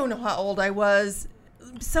I don't know how old I was.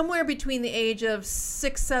 Somewhere between the age of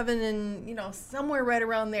 6, 7, and somewhere right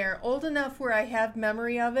around there. Old enough where I have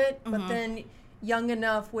memory of it, but then young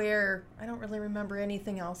enough where I don't really remember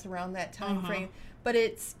anything else around that time frame. But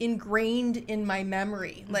it's ingrained in my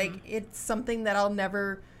memory. Like it's something that I'll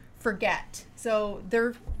never forget. So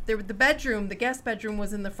the bedroom, the guest bedroom,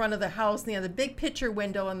 was in the front of the house, and they had the big picture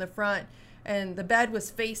window in the front, and the bed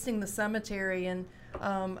was facing the cemetery, and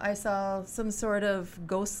I saw some sort of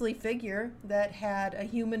ghostly figure that had a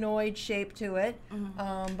humanoid shape to it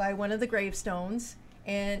by one of the gravestones,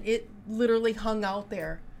 and it literally hung out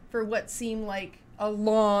there for what seemed like a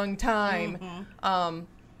long time.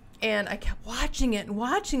 And I kept watching it,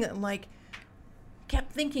 and like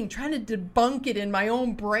kept thinking, trying to debunk it in my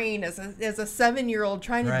own brain as a 7-year-old,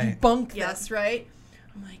 trying to debunk this, right?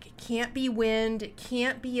 I'm like, it can't be wind, it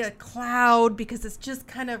can't be a cloud, because it's just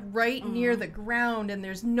kind of right near the ground, and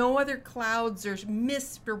there's no other clouds or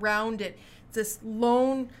mist around it. It's this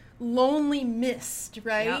lonely mist,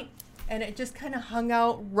 right? Yep. And it just kind of hung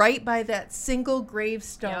out right by that single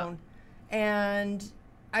gravestone. And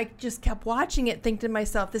I just kept watching it, thinking to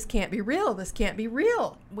myself, this can't be real, this can't be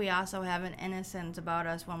real. We also have an innocence about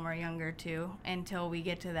us when we're younger too, until we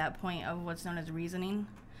get to that point of what's known as reasoning.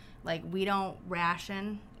 Like we don't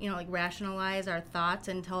rationalize our thoughts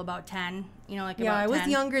until about 10. I was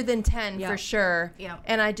younger than 10 for sure. Yeah.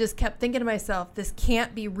 And I just kept thinking to myself, this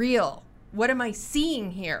can't be real. What am I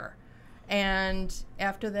seeing here? And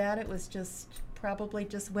after that, it was probably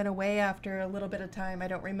just went away after a little bit of time. I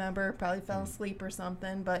don't remember. Probably fell asleep or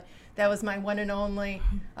something. But that was my one and only.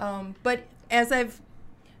 But as I've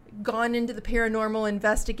gone into the paranormal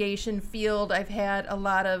investigation field, I've had a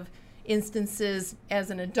lot of instances as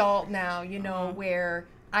an adult now, where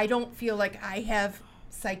I don't feel like I have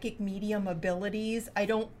psychic medium abilities. I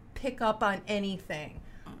don't pick up on anything.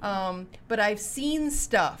 But I've seen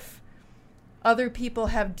stuff other people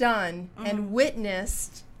have done and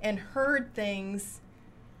witnessed and heard things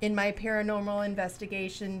in my paranormal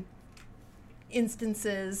investigation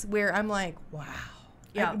instances where I'm like, wow,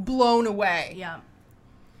 I'm blown away. Yeah.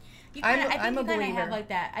 I'm a believer. Have like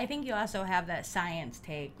that. I think you also have that science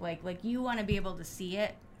take. Like you want to be able to see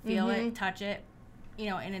it, feel it, touch it.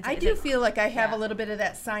 And it's. I do feel like I have a little bit of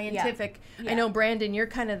that scientific. I know, Brandon, you're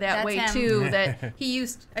kind of that way too. That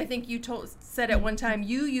I think you said at one time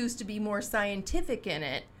you used to be more scientific in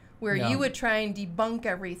it, where you would try and debunk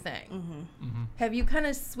everything. Have you kind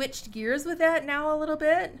of switched gears with that now a little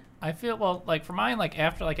bit? I feel like for mine, like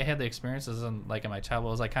after I had the experiences in my childhood,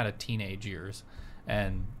 it was like kind of teenage years,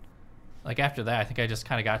 and like after that, I think I just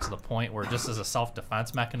kind of got to the point where just as a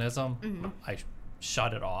self-defense mechanism, I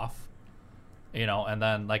shut it off. And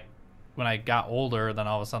then like when I got older, then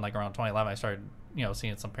all of a sudden, like around 2011, I started,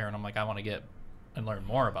 seeing some paranormal. Like I want to get and learn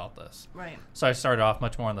more about this. Right. So I started off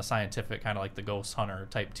much more on the scientific, kind of like the Ghost Hunter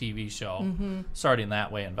type TV show, starting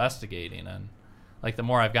that way, investigating. And like the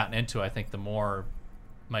more I've gotten into it, I think the more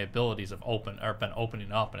my abilities have been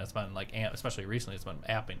opening up, and it's been like, especially recently, it's been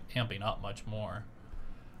amping up much more.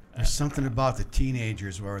 There's something about the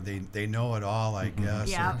teenagers where they know it all, I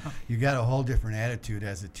guess. Yeah. You got a whole different attitude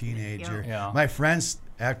as a teenager. Yeah. My friends,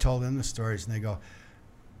 I've told them the stories, and they go,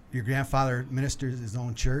 your grandfather ministers his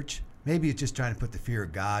own church? Maybe it's just trying to put the fear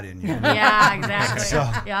of God in you. Yeah, exactly. So,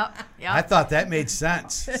 Yep. I thought that made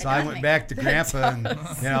sense. So I went back to Grandpa,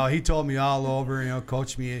 and he told me all over,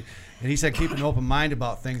 coached me. And he said keep an open mind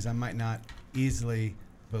about things I might not easily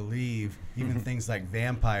believe, even things like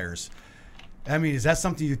vampires. I mean, is that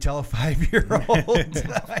something you tell a 5-year-old?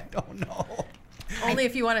 I don't know. Only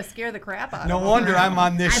if you want to scare the crap out of No them. wonder I'm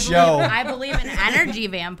on this show. I believe in energy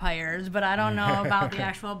vampires, but I don't know about the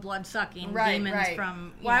actual blood-sucking demons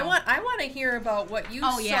from. Well, I want to hear about what you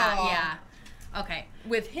saw. Oh yeah. Okay.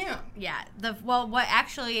 With him. Yeah. What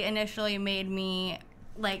actually initially made me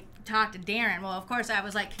talk to Darren. Well, of course I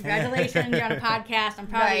was like, congratulations, you're on a podcast. I'm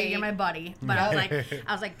proud of you. You're my buddy. But I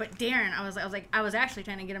was like, but Darren, I was actually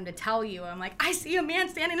trying to get him to tell you. I'm like, I see a man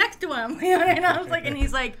standing next to him. And I was like, and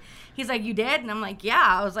he's like, you did? And I'm like,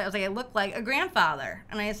 yeah. I was like, it looked like a grandfather.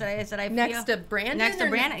 And I said, I feel next to Brandon. Next to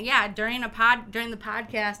Brandon, yeah. During the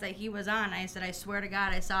podcast that he was on, I said, I swear to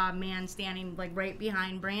God, I saw a man standing right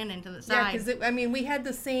behind Brandon to the side. Yeah, because we had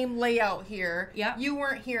the same layout here. Yep. You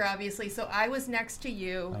weren't here, obviously, so I was next to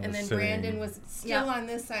you, and and then sitting. Brandon was still Yeah. on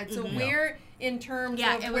this side. So where, in terms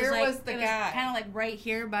of it where was, like, was the it guy? was kind of like right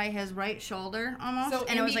here by his right shoulder almost. So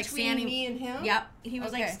and in it was like between standing. me and him? Yep, he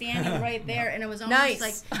was like Okay. standing right there, and it was almost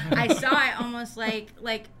Nice. like I saw it almost like,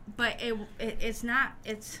 but it's not.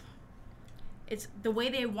 It's the way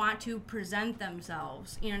they want to present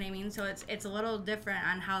themselves. You know what I mean? So it's a little different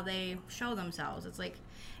on how they show themselves. It's like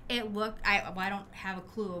it looked. I don't have a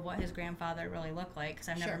clue of what his grandfather really looked like because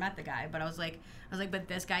I've never Sure. met the guy. But I was like, but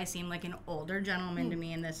this guy seemed like an older gentleman to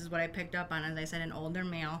me, and this is what I picked up on. As I said, an older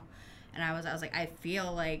male, and I was like, I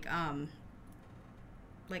feel like a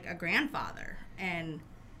grandfather, and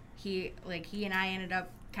he and I ended up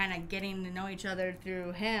kind of getting to know each other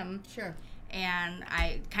through him. Sure. And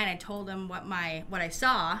I kind of told him what I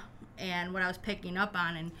saw and what I was picking up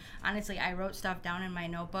on, and honestly, I wrote stuff down in my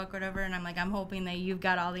notebook or whatever, and I'm like, I'm hoping that you've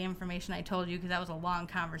got all the information I told you because that was a long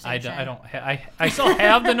conversation. I don't. I still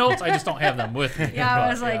have the notes. I just don't have them with me. Yeah, but, I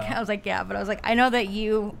was like, I know that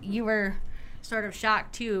you were sort of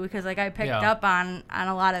shocked too because like I picked Yeah. up on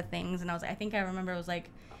a lot of things, and I think I remember it was like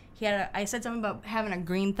I said something about having a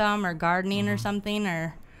green thumb or gardening or something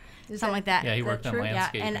or. Something like that. Yeah, he Is worked that in true?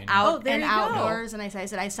 landscaping. And Yeah. Oh, out there and you go. outdoors. And I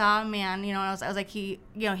said, I saw a man, and I was like, he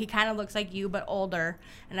kind of looks like you, but older.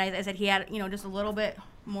 And I said he had, just a little bit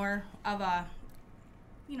more of a,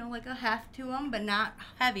 like a heft to him, but not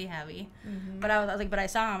heavy. Mm-hmm. But I was like, but I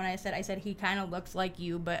saw him, and I said he kind of looks like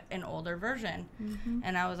you, but an older version. Mm-hmm.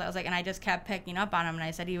 And I was like, and I just kept picking up on him, and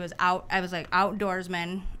I said he was out. I was like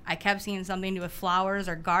outdoorsman. I kept seeing something to do with flowers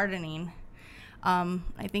or gardening. I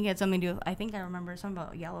think it had something to do with, I think I remember something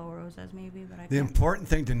about yellow roses maybe, but I The can't. important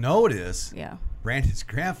thing to note is Yeah. Brandon's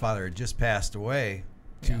grandfather had just passed away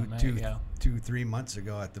Yeah, 3 months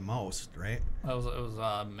ago at the most, right? It was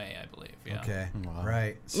May, I believe. Yeah. Okay, Wow.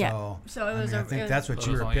 right. Yeah. So, So it was I a- think it that's was- what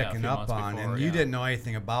So you it were was only, a picking few up months on, before, and you yeah. didn't know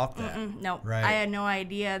anything about that. No, Right. I had no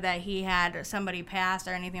idea that he had somebody passed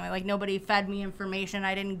or anything. Like nobody fed me information.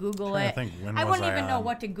 I didn't Google Trying to it. think, when I was wouldn't I even know on?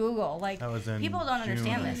 what to Google. Like That was in people don't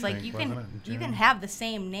understand June, this. I Like think, you can wasn't it? you can June? have the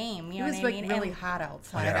same name. You It know was what I like mean? really And- hot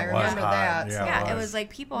outside. Yeah, I it was remember hot. that. Yeah. Yeah, it it was. was like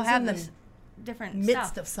people It was have in the this different Midst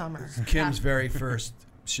stuff. of summer. Kim's very first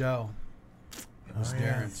show was Oh, Darren's,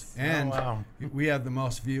 yes. Oh, and wow. we have the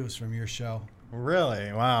most views from your show.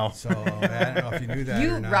 Really? Wow. So I don't know if you knew that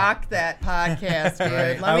You or not. rocked that podcast, dude.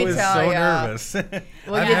 Right. Let I me was tell so you. nervous.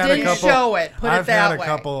 Well, I've you had a didn't couple- show it. Put I've it that had way. a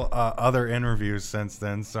couple other interviews since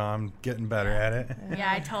then, so I'm getting better at it. Yeah,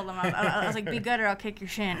 I told him. I was like, "Be good, or I'll kick your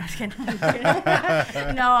shin." I'm just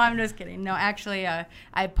kidding. No, I'm just kidding. No, actually,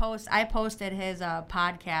 I posted his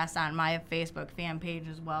podcast on my Facebook fan page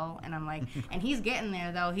as well, and I'm like, and he's getting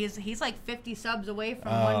there though. He's like 50 subs away from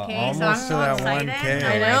 1K, so I'm almost to so that excited. 1K.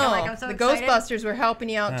 I know. I'm so the excited. Ghostbusters were helping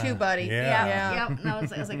you out too, buddy. Yeah. Yeah. Yep. And I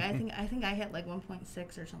was like, I think I hit like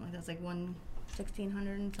 1.6 or something like that. It's like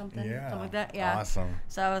 1,600 and something, Yeah. something like that. Yeah. Awesome.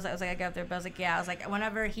 So I was like, I got up there, but I was like, yeah. I was like,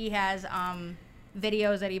 whenever he has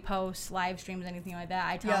videos that he posts, live streams, anything like that,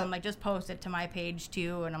 I tell Yeah. him like, just post it to my page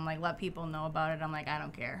too, and I'm like, let people know about it. I'm like, I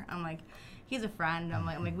don't care. I'm like, he's a friend. I'm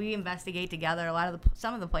like, we investigate together. A lot of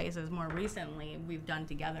some of the places more recently we've done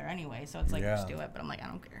together anyway. So it's like, Yeah. just do it. But I'm like, I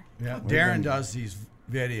don't care. Yeah, We've Darren been- does these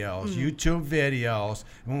videos, YouTube videos.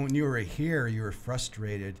 And when you were here, you were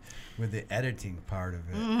frustrated with the editing part of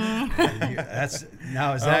it. Has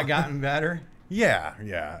that gotten better? Yeah.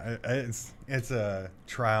 It's a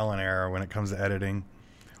trial and error when it comes to editing.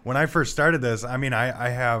 When I first started this, I mean,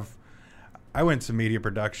 I went to media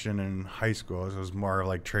production in high school. It was more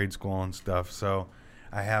like trade school and stuff. So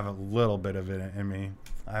I have a little bit of it in me.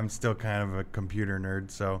 I'm still kind of a computer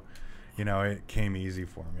nerd, so it came easy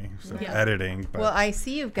for me. So Yeah. editing. But Well, I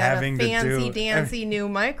see you've got a having to fancy do- dancy new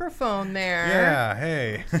microphone there. yeah,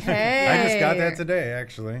 hey. Hey. I just got that today,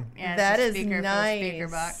 actually. Yeah, That it's a is speaker for the speaker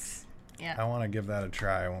nice. box. I Yeah, want to give that a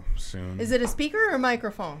try soon. Is it a speaker or a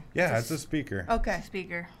microphone? Yeah, it's a speaker. Okay.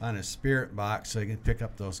 speaker. On a spirit box, so you can pick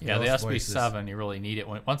up those Yeah, the ghost voices. SB7, you really need it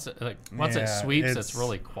once it Yeah, sweeps. It's it's-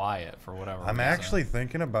 really quiet for whatever. I'm reason. actually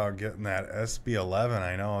thinking about getting that SB11.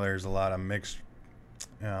 I know there's a lot of mixed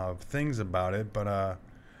things about it, but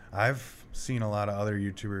I've seen a lot of other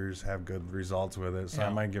YouTubers have good results with it, so I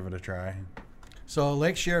Yeah. might give it a try. So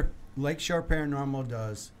Lakeshore Paranormal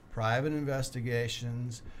does private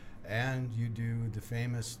investigations, and you do the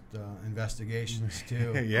famous investigations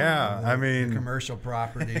too. Yeah, The- I the mean- commercial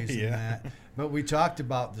properties Yeah. and that. But we talked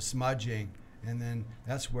about the smudging, and then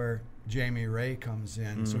that's where Jamie Ray comes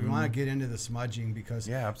in. So we want to get into the smudging because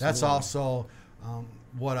Yeah, that's absolutely. also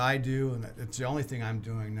what I do, and it's the only thing I'm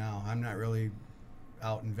doing now. I'm not really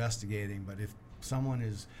out investigating, but if someone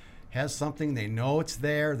has something, they know it's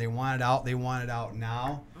there, they want it out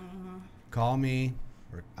now, call me.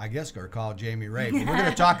 or call Jamie Ray. But we're going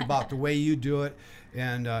to talk about the way you do it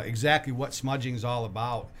and exactly what smudging is all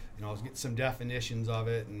about. Let's get some definitions of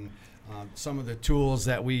it and some of the tools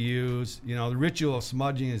that we use. The ritual of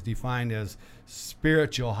smudging is defined as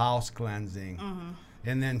spiritual house cleansing.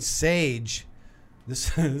 And then sage.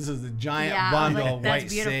 This is the giant bundle of white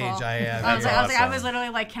sage I have. I was literally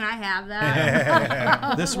like, can I have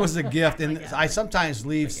that? This was a gift, and I sometimes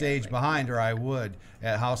leave sage behind, or I would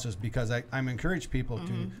at houses, because I'm encourage people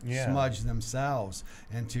to smudge themselves,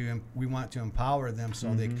 and we want to empower them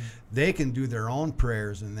so they can do their own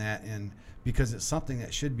prayers in that, and because it's something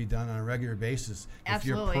that should be done on a regular basis.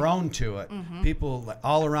 Absolutely. If you're prone to it, people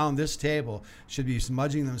all around this table should be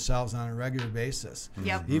smudging themselves on a regular basis.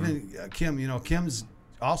 Yep. Even Kim, Kim's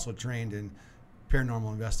also trained in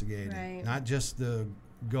paranormal investigating, not just the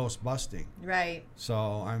ghost busting. Right.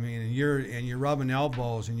 So you're rubbing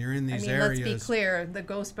elbows and you're in these areas. Let's be clear, the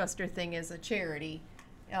Ghostbuster thing is a charity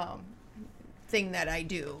thing that I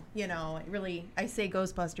do. Really, I say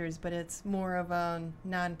Ghostbusters, but it's more of a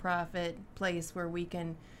nonprofit place where we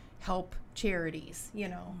can help charities.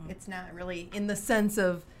 It's not really in the sense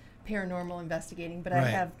of paranormal investigating, but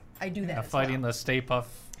I do that. Fighting the Stay Puft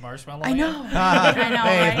Marshmallow. I know. I know.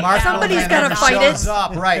 Hey, Right? Somebody's got to fight it.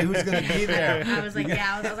 Up, right? Who's going to be there? I was like,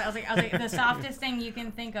 I was like, the softest thing you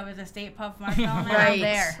can think of is a Stay Puft Marshmallow. Right. I'm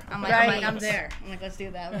there. I'm there. I'm like, let's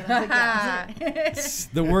do that.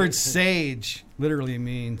 The word sage literally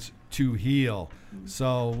means to heal.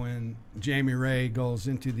 So when Jamie Ray goes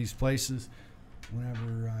into these places,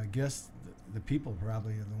 whenever I guess the people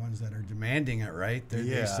probably are the ones that are demanding it, right?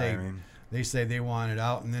 They say they want it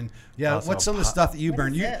out, and then what's some of the stuff that you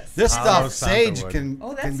burn? This stuff, sage can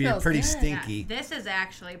be pretty stinky. Yeah. This is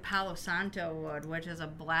actually Palo Santo wood, which is a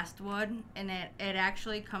blessed wood, and it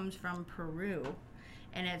actually comes from Peru,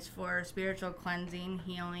 and it's for spiritual cleansing,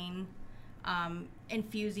 healing,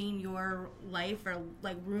 infusing your life or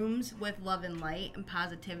like rooms with love and light and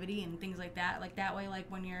positivity and things like that. Like that way, like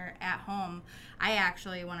when you're at home, I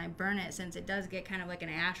actually, when I burn it, since it does get kind of like an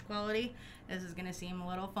ash quality, this is going to seem a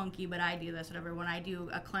little funky, but I do this, whatever. When I do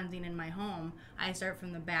a cleansing in my home, I start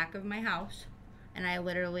from the back of my house, and I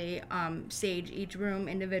literally sage each room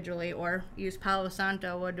individually or use Palo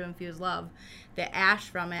Santo wood to infuse love. The ash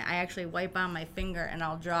from it, I actually wipe on my finger, and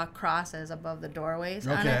I'll draw crosses above the doorways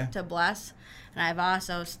on it to bless. And I've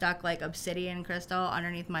also stuck like obsidian crystal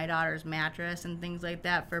underneath my daughter's mattress and things like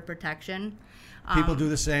that for protection. People do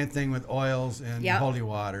the same thing with oils and holy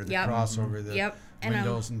water, the cross over the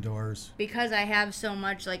windows and doors. Because I have so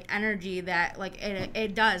much like energy that like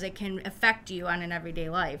it can affect you on an everyday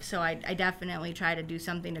life. So I definitely try to do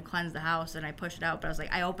something to cleanse the house, and I push it out. But I was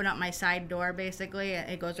like, I open up my side door basically, and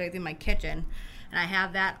it goes right through my kitchen. And I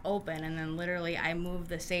have that open, and then literally I move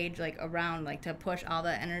the sage like around, like to push all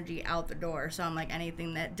the energy out the door. So I'm like,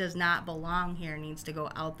 anything that does not belong here needs to go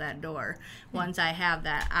out that door. Once I have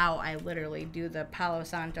that out, I literally do the Palo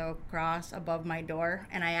Santo cross above my door,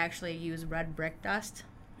 and I actually use red brick dust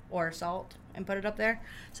or salt and put it up there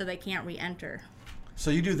so they can't re-enter.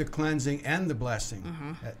 So you do the cleansing and the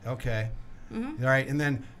blessing. Okay. All right, and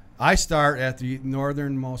then I start at the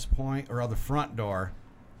northernmost point or the front door.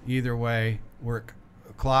 Either way, work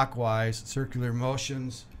clockwise, circular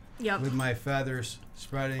motions with my feathers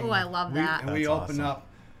spreading. Oh, I love that. And we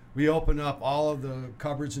open up all of the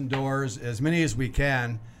cupboards and doors, as many as we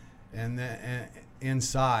can, and then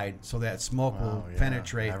inside, so that smoke will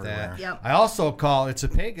penetrate everywhere. that. I also call it's a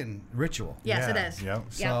pagan ritual. Yes, it is.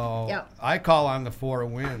 So I call on the four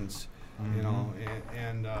winds,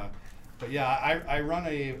 but I run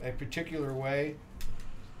a particular way.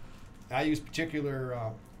 I use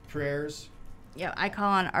particular prayers. Yeah, I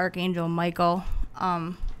call on Archangel Michael,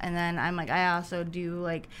 and then I also do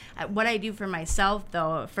what I do for myself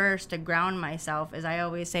though. First, to ground myself, is I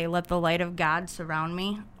always say, "Let the light of God surround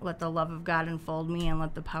me, let the love of God enfold me, and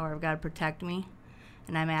let the power of God protect me."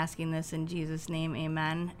 And I'm asking this in Jesus' name,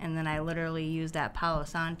 Amen. And then I literally use that Palo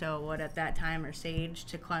Santo wood at that time or sage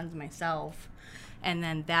to cleanse myself, and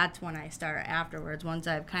then that's when I start afterwards. Once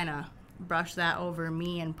I've kind of brush that over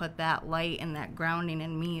me and put that light and that grounding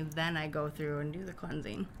in me, then I go through and do the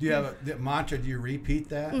cleansing. Do you have a mantra? Do you repeat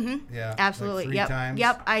that? Yeah, absolutely. Like 3 times?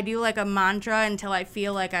 Yep. I do like a mantra until I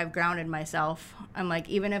feel like I've grounded myself. I'm like,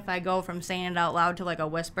 even if I go from saying it out loud to like a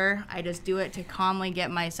whisper, I just do it to calmly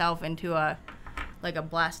get myself into a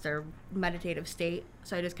blessed or meditative state.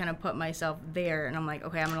 So I just kind of put myself there, and I'm like,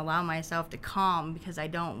 okay, I'm going to allow myself to calm, because I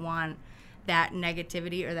don't want that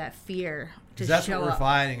negativity or that fear to show up. That's what we're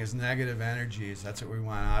fighting, is negative energies. That's what we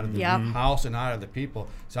want out of the house and out of the people.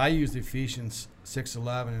 So I use Ephesians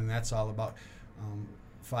 6:11, and that's all about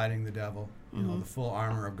fighting the devil. You know, the full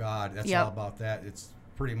armor of God. That's all about that. It's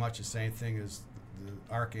pretty much the same thing as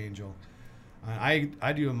the archangel. I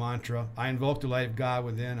do a mantra. I invoke the light of God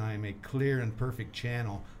within. I am a clear and perfect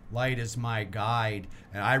channel. Light is my guide.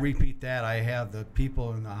 And I repeat that. I have the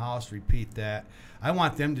people in the house repeat that. I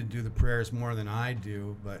want them to do the prayers more than I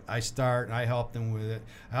do, but I start and I help them with it.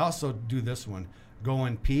 I also do this one. Go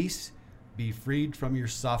in peace, be freed from your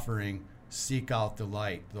suffering, seek out the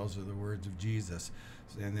light. Those are the words of Jesus.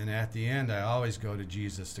 And then at the end, I always go to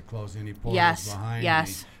Jesus to close any portals behind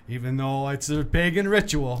me. Even though it's a pagan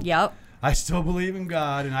ritual. Yep. I still believe in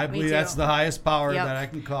God, and I believe that's the highest power that I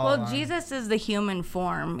can call on. Well, Jesus is the human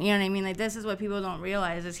form. You know what I mean? Like, this is what people don't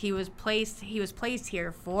realize, is he was placed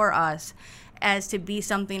here for us as to be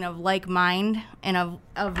something of like mind and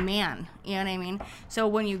of man. You know what I mean? So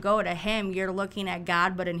when you go to him, you're looking at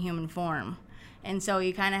God but in human form. And so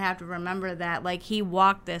you kind of have to remember that, like, he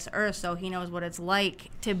walked this earth, so he knows what it's like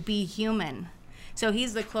to be human. So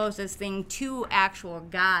he's the closest thing to actual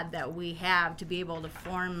God that we have to be able to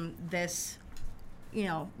form this,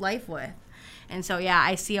 life with. And so, yeah,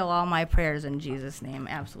 I seal all my prayers in Jesus' name,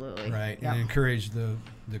 absolutely. Right, Yep. and encourage the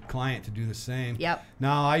client to do the same. Yep.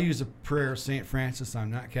 Now, I use a prayer of St. Francis.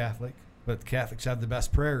 I'm not Catholic, but Catholics have the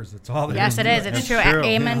best prayers. That's all they Yes, do. it is. It's It's true. true.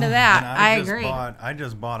 Amen to that. And I just agree. I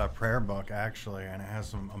just bought a prayer book, actually, and it has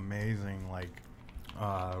some amazing,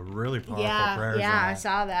 really powerful prayers. Yeah, in I it.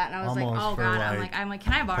 saw that, and I was like, Almost "Oh for, God!" I'm like,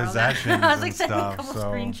 "Can I borrow that?" possessions I was like, and sending a stuff, couple so-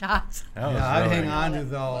 screenshots. That was Yeah, I'd really hang good. on to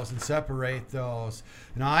those and separate those.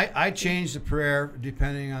 I change the prayer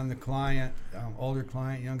depending on the client, older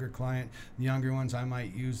client, younger client. The younger ones, I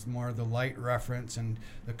might use more of the light reference and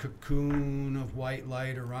the cocoon of white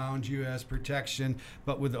light around you as protection.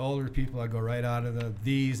 But with the older people, I go right out of the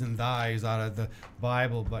these and thys out of the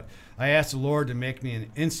Bible. But I ask the Lord to make me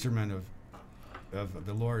an instrument of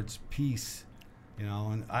the Lord's peace,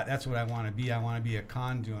 and that's what I want to be. I want to be a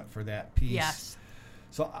conduit for that peace. Yes.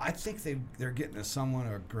 So I think they're getting a somewhat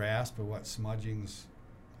of a grasp of what smudging's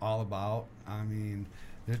all about. I mean,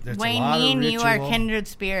 there's Wayne, a lot me of and you are ritual. kindred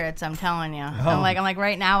spirits. I'm telling you. I'm like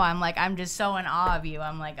right now. I'm just so in awe of you.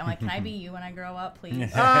 I'm like, can I be you when I grow up,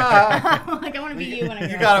 please? I'm like, I want to be you when I grow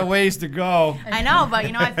You up. got a ways to go. I know, but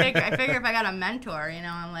I figure if I got a mentor,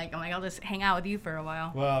 I'm like I'll just hang out with you for a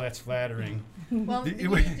while. Well, that's flattering. Well, we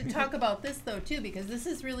need to talk about this though too, because this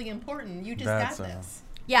is really important. You just That's got this.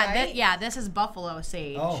 Yeah, Right? This is buffalo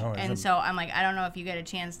sage, Oh, is and it? so I'm like, I don't know if you get a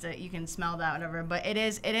chance you can smell that, whatever. But it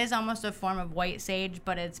is almost a form of white sage,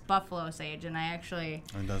 but it's buffalo sage, and I actually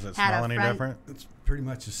And does it had a smell any friend- different? It's pretty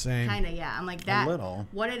much the same. kind of, yeah. I'm like that. little.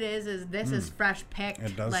 What it is this is fresh picked.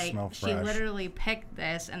 It does like smell she fresh. literally picked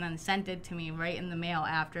this and then sent it to me right in the mail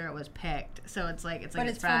after it was picked. So it's like But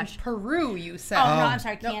it's it's fresh. from Peru, you said. Oh, no, I'm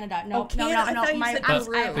sorry, Canada. No, Canada? I thought you said I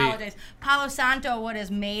Peru. apologize. Palo Santo wood is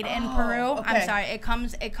made in Peru. okay. I'm sorry. It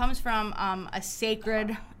comes from a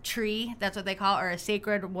sacred tree. That's what they call it, or a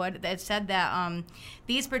sacred wood. It said that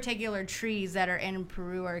these particular trees that are in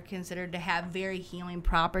Peru are considered to have very healing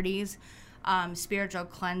properties, spiritual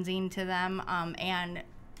cleansing to them, and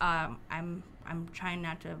I'm trying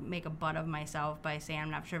not to make a butt of myself by saying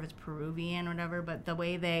I'm not sure if it's Peruvian or whatever, but the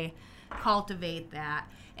way they cultivate that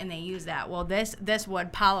and they use that. Well, this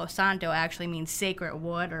wood, Palo Santo, actually means sacred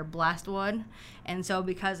wood or blessed wood. And so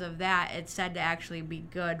because of that, it's said to actually be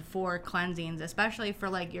good for cleansings, especially for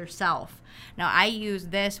like yourself. Now, I use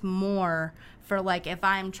this more for like if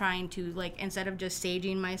I'm trying to, like, instead of just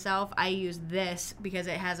saging myself, I use this because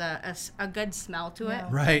it has a good smell to it.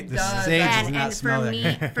 Right. The Does. sage does And, not and smell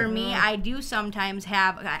that. for me, I do sometimes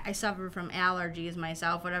have. I suffer from allergies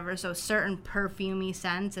myself, whatever. So certain perfumey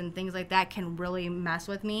scents and things like that can really mess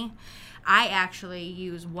with me. I actually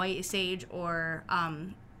use white sage or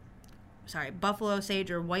buffalo sage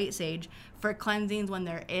or white sage for cleansings when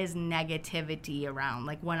there is negativity around.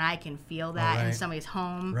 Like when I can feel that in right. somebody's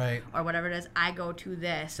home Right. or whatever it is, I go to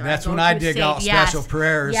this. Or That's go when I to dig sage. out special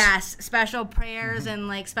prayers. Yes, special prayers and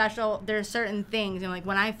like there's certain things. And like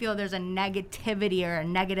when I feel there's a negativity or a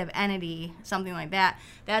negative entity, something like that,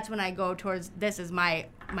 that's when I go towards, this is my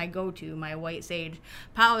go-to, my white sage.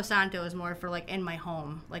 Palo Santo is more for like in my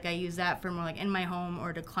home. Like I use that for more like in my home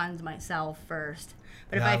or to cleanse myself first.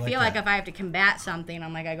 But Yeah, I if I like feel that. like if I have to combat something,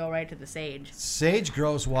 I'm like, I go right to the sage. Sage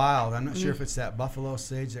grows wild. I'm not sure if it's that buffalo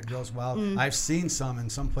sage that grows wild. I've seen some in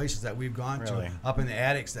some places that we've gone Really? to, up in the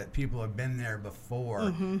attics, that people have been there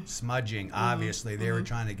before, smudging. Obviously, they were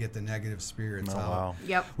trying to get the negative spirits Oh, out. wow.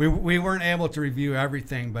 Yep. We weren't able to review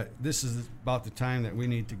everything, but this is about the time that we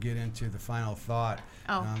need to get into the final thought.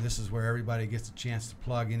 Oh. This is where everybody gets a chance to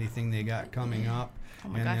plug anything they got coming up, Oh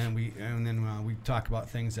my and gosh. then we talk about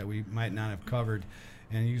things that we might not have covered,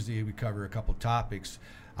 and usually we cover a couple topics.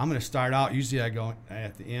 I'm going to start out. Usually I go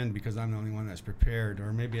at the end because I'm the only one that's prepared,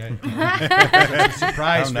 or maybe I'm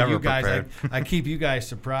surprised for you guys. I keep you guys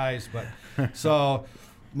surprised. But so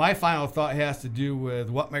my final thought has to do with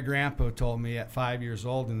what my grandpa told me at 5 years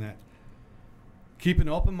old, and that keep an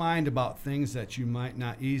open mind about things that you might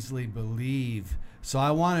not easily believe. So I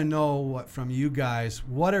want to know what from you guys,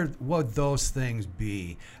 what would those things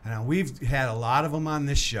be? And we've had a lot of them on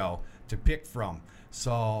this show to pick from.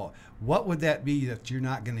 So what would that be that you're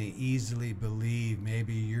not going to easily believe?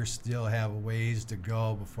 Maybe you still have a ways to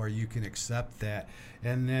go before you can accept that.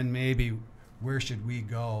 And then maybe where should we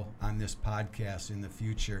go on this podcast in the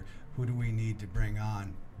future? Who do we need to bring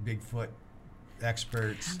on? Bigfoot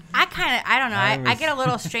experts. I don't know. I get a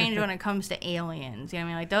little strange when it comes to aliens. You know what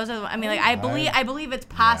I mean? Like those are. I mean, like I believe it's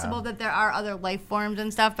possible that there are other life forms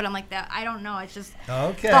and stuff, but I'm like that. I don't know. It's just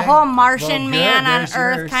the whole Martian man on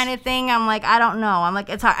Earth kind of thing. I'm like, I don't know. I'm like,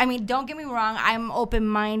 it's hard. I mean, don't get me wrong. I'm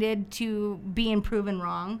open-minded to being proven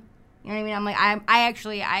wrong. You know what I mean? I'm like,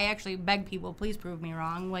 I actually beg people, please prove me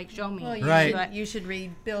wrong. Like, show me. Well, you should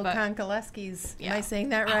read Bill Konkoleski's. Am I saying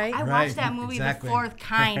that right? I watched that movie, The Fourth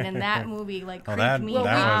Kind, and that movie creeped me out.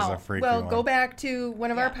 That was a freaky one. Go back to one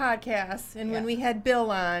of our podcasts, and when we had Bill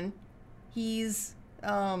on, he's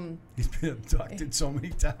been abducted so many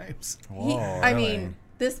times. Whoa, I mean,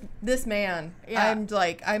 this man, I'm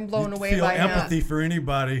blown away by him. Feel empathy for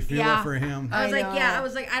anybody. Feel it for him. I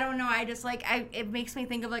was like, I don't know. I just it makes me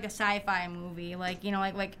think of like a sci-fi movie. Like, you know,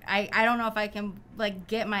 like I don't know if I can like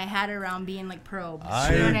get my head around being like probed.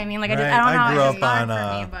 You know what I mean? Like I don't know. It's fun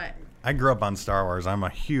for me, but. I grew up on Star Wars. I'm a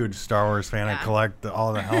huge Star Wars fan. I collect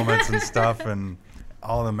all the helmets and stuff and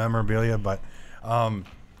all the memorabilia. But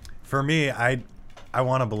for me, I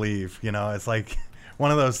want to believe. You know, it's like one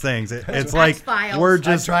of those things. It's like we're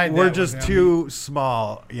just too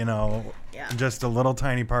small. You know, just a little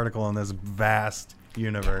tiny particle in this vast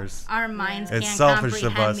universe. Our minds can't it's selfish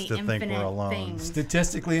of comprehend us to think we're alone. Things.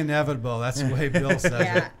 Statistically inevitable. That's the way Bill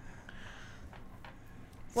says it.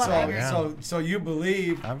 Well, so you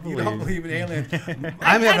believe. I believe. You don't believe in aliens.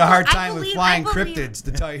 I'm having a hard time with flying cryptids,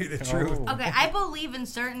 to tell you the truth. Okay, I believe in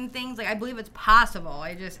certain things. Like I believe it's possible.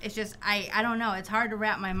 It's just I don't know. It's hard to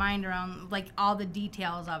wrap my mind around like all the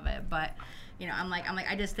details of it. But you know, I'm like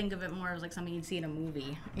I just think of it more as like something you'd see in a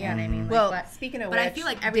movie. You know what I mean? Like, well, speaking of which, I feel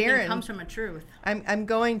like everything Darren, comes from a truth. I'm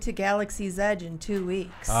going to Galaxy's Edge in 2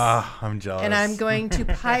 weeks. I'm jealous. And I'm going to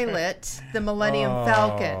pilot the Millennium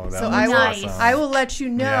Falcon. So I will let you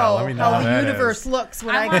know how the universe looks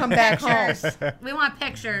when I come back home. We want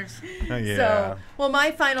pictures. So, well,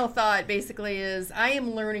 my final thought basically is I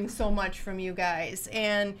am learning so much from you guys,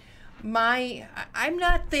 and I'm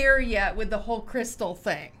not there yet with the whole crystal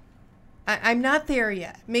thing. I'm not there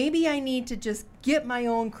yet. Maybe I need to just get my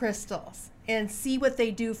own crystals and see what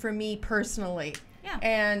they do for me personally. Yeah.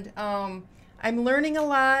 And I'm learning a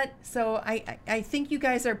lot, so I think you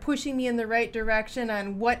guys are pushing me in the right direction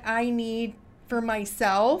on what I need for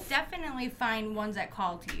myself. Definitely find ones that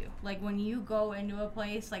call to you. Like when you go into a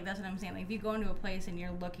place, like that's what I'm saying. Like if you go into a place and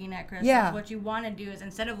you're looking at crystals, what you want to do is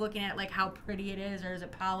instead of looking at like how pretty it is or is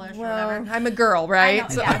it polished or whatever. I'm a girl, right?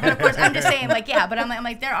 So. Yeah, but of course I'm just saying like but I'm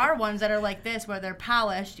like there are ones that are like this where they're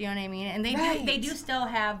polished, you know what I mean? And they do still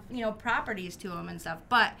have, you know, properties to them and stuff.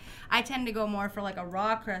 But I tend to go more for like a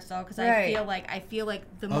raw crystal because I feel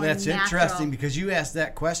like the more that's natural. Interesting because you asked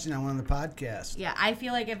that question on one of the podcasts. Yeah, I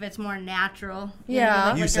feel like if it's more natural.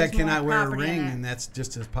 You said, can I wear a ring? And that's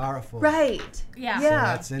just as powerful. Right. Yeah. So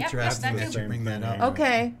that's interesting that you bring that up.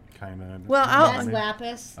 Okay. Kind of. Well, I'll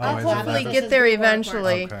lapis. I'll hopefully get there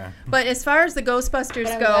eventually. Okay. But as far as the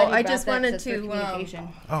Ghostbusters go, I just wanted to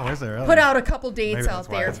is there really? put out a couple dates out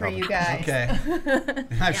there for you guys. Okay.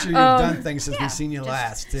 I'm sure you've done things since we've seen you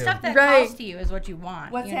last, too. Stuff that calls to you is what you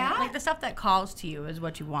want. What's that? that? Like the stuff that calls to you is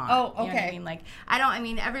what you want. Oh, okay. You know what I mean? Like, I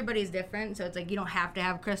mean, everybody's different, so it's like you don't have to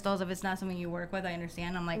have crystals if it's not something you work with. I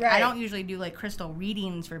understand. I'm like, I don't usually do like crystal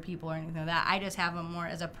readings for people or anything like that. I just have them more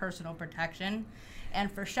as a personal protection and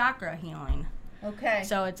for chakra healing. Okay.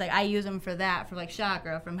 So it's like I use them for that, for like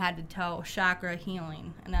chakra, from head to toe, chakra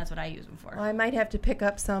healing, and that's what I use them for. Well, I might have to pick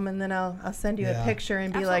up some, and then I'll send you a picture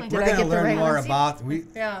and be like, did we're I get the right more ones? about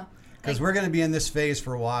because we're going to be in this phase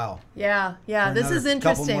for a while. Yeah. This is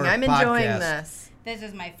interesting. I'm enjoying this. This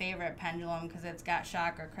is my favorite pendulum because it's got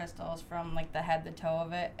chakra crystals from like the head to toe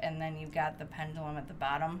of it, and then you've got the pendulum at the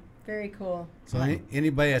bottom. Very cool. So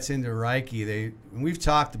anybody that's into Reiki, we've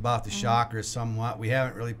talked about the chakras somewhat. We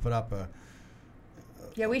haven't really put up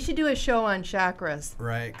Yeah, we should do a show on chakras.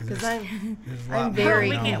 Right. Because I'm a lot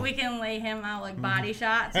very- more to know. We can lay him out like body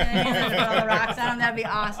shots and put all the rocks on him. That'd be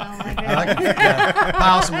awesome. Like, I like it. Yeah.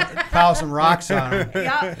 Pile some rocks on him.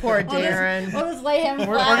 yeah. Poor Darren. We'll just lay him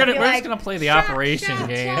We're flat and be just like, gonna play the "Shot, operation shot,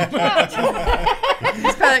 game. shot, shot."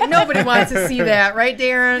 He's probably, nobody wants to see that, right,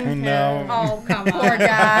 Darren? No. Oh, come on. Poor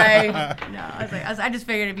guy. No, I just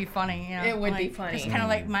figured it'd be funny. You know? It would be like, funny. Just kind of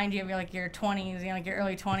like mind you of like your 20s, like your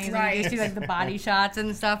early 20s, Right. and you just do like the body shots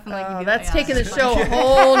and stuff. And, like, you'd Oh, be that's like, taking the that's show funny. a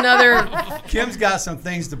whole nother. Kim's got some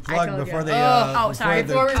things to plug told you. before they sorry. before the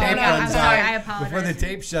Before we tape go, I'm runs sorry, out. I apologize. Before the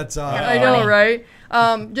tape shuts off. I know, right?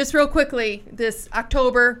 Just real quickly, this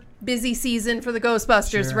October, busy season for the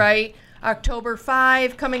Ghostbusters, Sure. right? October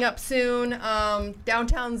 5 coming up soon.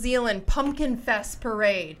 Downtown Zeeland Pumpkin Fest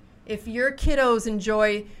Parade. If your kiddos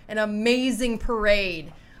enjoy an amazing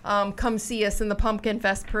parade, come see us in the Pumpkin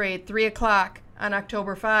Fest Parade, 3 o'clock on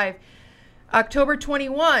October 5. October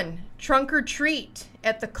 21, Trunk or Treat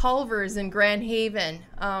at the Culvers in Grand Haven.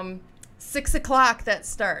 6 o'clock that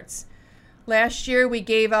starts. Last year we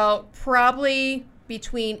gave out probably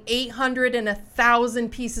between 800 and 1,000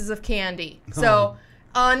 pieces of candy. So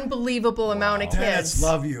unbelievable amount of kids. Dads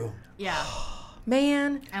love you. Yeah.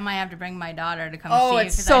 Man. I might have to bring my daughter to come Oh, see you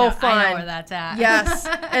it's 'cause so I know fun. where that's at. Yes.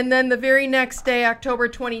 And then the very next day, October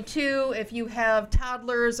 22, if you have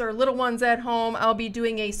toddlers or little ones at home, I'll be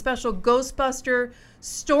doing a special Ghostbuster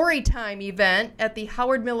Storytime event at the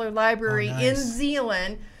Howard Miller Library in nice.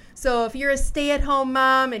 Zeeland. So if you're a stay-at-home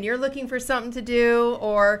mom and you're looking for something to do,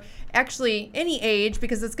 or actually any age,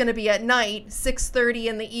 because it's going to be at night, 6:30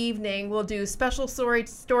 in the evening, we'll do special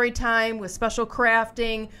story time with special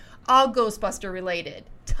crafting, all Ghostbuster related.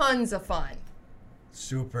 Tons of fun.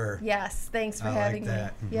 Super. Yes, thanks for I like having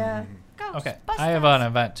that. me. Yeah. Okay, I have an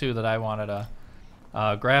event too that I wanted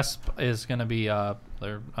to. Grasp is going to be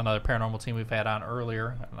they're another paranormal team we've had on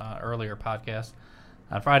earlier podcast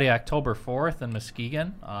on Friday, October 4th in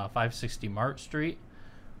Muskegon, 560 March Street.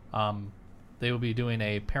 They will be doing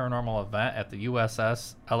a paranormal event at the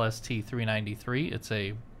USS LST 393. It's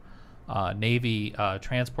a Navy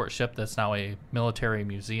transport ship that's now a military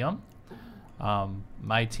museum.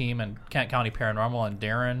 My team and Kent County Paranormal and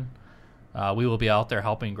Darren, we will be out there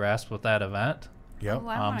helping Grasp with that event. Yep. Oh,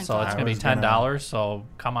 I wanna So go. it's going to be $10. So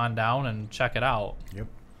come on down and check it out. Yep.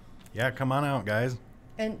 Yeah, come on out, guys.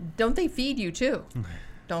 And don't they feed you too?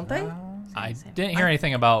 Don't they? I didn't hear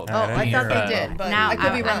anything about. Oh, I being thought they fed. did, but Now I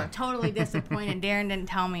could be I'm wrong. totally disappointed. Darren didn't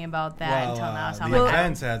tell me about that Well, until now. So I'm The like,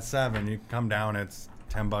 event's at 7. You come down, it's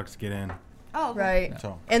 $10 to get in. oh, Right.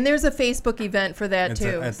 So And there's a Facebook event for that it's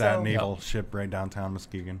too. at so- that naval ship right downtown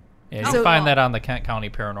Muskegon. Yeah, you So- can find that on the Kent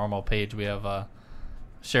County Paranormal page. We have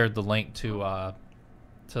shared the link to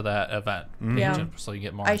that event, Yeah. so you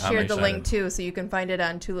get more. I shared the excited. link too, so you can find it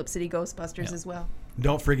on Tulip City Ghostbusters Yeah. as well.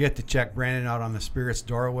 Don't forget to check Brandon out on the Spirit's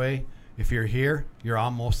Doorway. If you're here, you're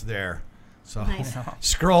almost there. So Nice.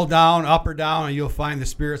 scroll down, up or down, and you'll find the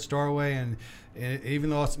Spirit's Doorway. And even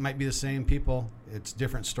though it might be the same people, it's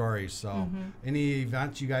different stories. So any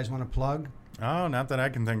events you guys want to plug? Oh, not that I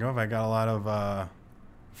can think of. I got a lot of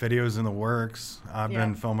videos in the works. I've Yeah.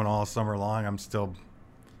 been filming all summer long. I'm still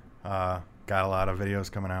got a lot of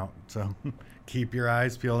videos coming out. So keep your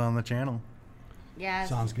eyes peeled on the channel. yeah.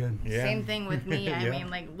 Sounds good. Yeah. Same thing with me. I Yeah. mean,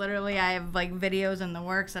 like literally, I have like videos in the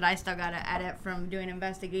works that I still got to edit from doing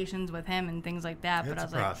investigations with him and things like that. But It's I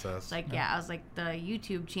was a process. I was like, the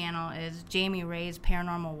YouTube channel is Jamie Ray's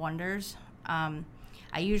Paranormal Wonders.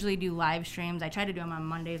 I usually do live streams. I try to do them on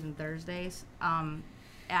Mondays and Thursdays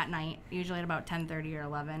at night, usually at about 10:30 or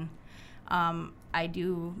 11. I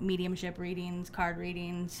do mediumship readings, card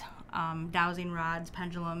readings, dowsing rods,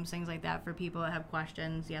 pendulums, things like that for people that have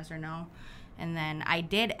questions, yes or no. And then I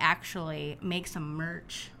did actually make some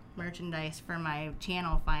merchandise for my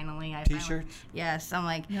channel finally. T-shirts? Yes, I'm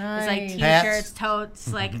like, Nice. it's like Hats? T-shirts,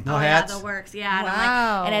 totes, like, No oh hats? yeah, the works. Yeah, and I'm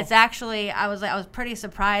Wow. like, and it's actually, I was pretty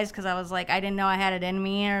surprised because I was like, I didn't know I had it in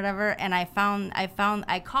me or whatever. And I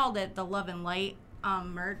called it the Love and Light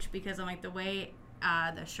merch because I'm like, the way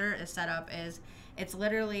the shirt is set up is, it's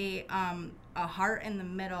literally a heart in the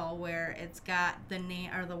middle where it's got the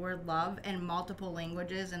name or the word love in multiple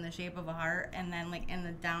languages in the shape of a heart, and then like in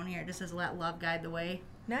the down here it just says "Let Love Guide the Way,"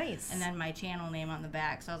 Nice. and then my channel name on the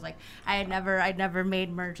back. So I was like, I'd never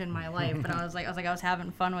made merch in my life, but I was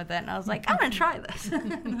having fun with it, and I was like, I'm gonna try this.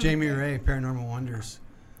 Jamie Ray, Paranormal Wonders.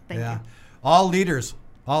 Thank you. All leaders.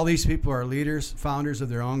 All these people are leaders, founders of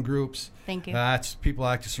their own groups. Thank you. That's people I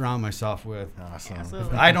like to surround myself with. Awesome.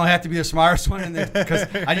 Absolutely. I don't have to be the smartest one because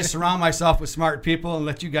I just surround myself with smart people and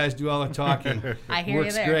let you guys do all the talking. I hear you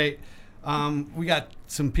Works there. great. We got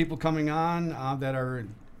some people coming on that are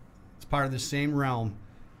it's part of the same realm.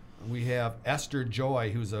 We have Esther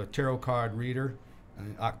Joy, who's a tarot card reader,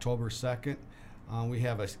 October 2nd. We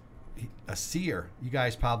have a seer. You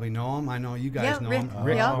guys probably know him. I know you guys know him.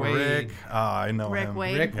 Rick Wade. Rick. I know Rick him.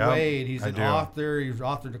 Wade. Rick Yep, Wade. He's I an do. author. He's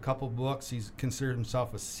authored a couple books. He's considered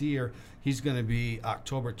himself a seer. He's going to be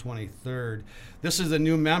October 23rd. This is a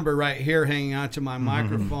new member right here hanging onto my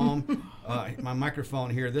microphone. My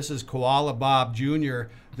microphone here. This is Koala Bob Jr.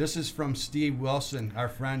 This is from Steve Wilson, our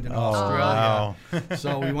friend in Australia. Wow.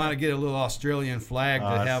 So we want to get a little Australian flag to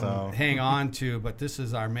have him Awesome. hang on to, but this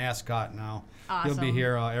is our mascot now. He'll be Awesome.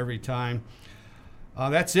 here every time.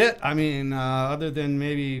 That's it. I mean, other than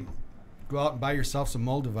maybe go out and buy yourself some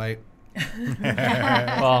Moldavite.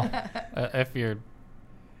 Well, if you're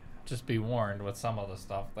just be warned with some of the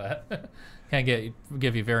stuff that can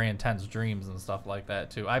give you very intense dreams and stuff like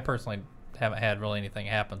that too. I personally haven't had really anything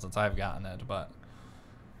happen since I've gotten it, but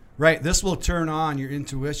Right. This will turn on your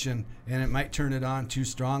intuition, and it might turn it on too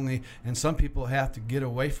strongly. And some people have to get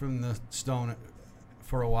away from the stone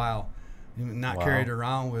for a while, not Wow. carry it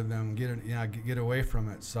around with them. Get away from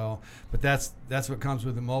it. So, but that's what comes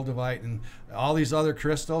with the Moldavite and all these other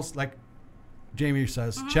crystals. Like Jamie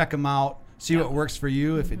says, check them out, see what works for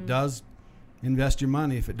you. If it does, invest your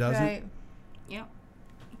money. If it doesn't, Right. Yep.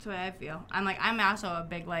 That's the way I feel. I'm also a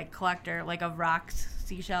big like collector like of rocks,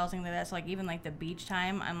 seashells, things like that. So like even like the beach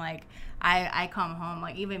time, I'm like I come home,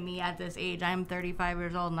 like even me at this age, I'm 35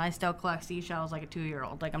 years old and I still collect seashells like a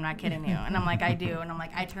 2-year-old. Like I'm not kidding you. And I'm like I do, and I'm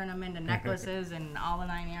like I turn them into necklaces and all the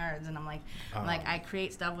 9 yards. And I'm like I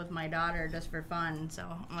create stuff with my daughter just for fun. So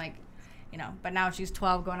I'm like, you know, but now she's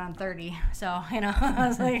 12 going on 30. So, you know, I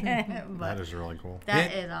was like, but That is really cool.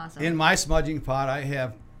 that is awesome. In my smudging pot, I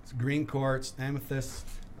have green quartz, amethyst,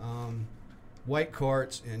 white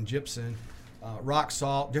quartz, and gypsum, rock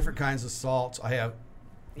salt, different kinds of salts. I have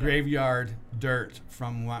graveyard dirt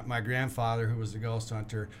from my grandfather, who was a ghost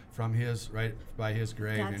hunter, from right by his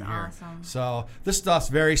grave That's in here. awesome. So this stuff's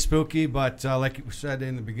very spooky, but like we said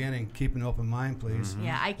in the beginning, keep an open mind, please.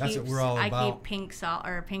 Yeah, That's what we're all I about. keep pink salt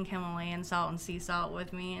or pink Himalayan salt and sea salt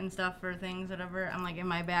with me and stuff for things, whatever. I'm like in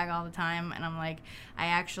my bag all the time, and I'm like, I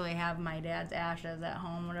actually have my dad's ashes at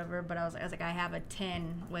home, whatever. But I was like, I have a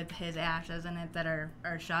tin with his ashes in it that are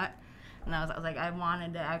shut. And I was like, I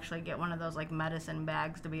wanted to actually get one of those like medicine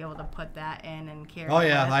bags to be able to put that in and carry. Oh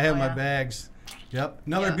yeah, with. I have Oh, my yeah. bags. Yep.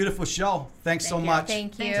 Another Yeah. beautiful show. Thanks so Thank you. much.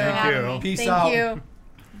 Thank you. Thanks for having you. me. Peace Thank out. you.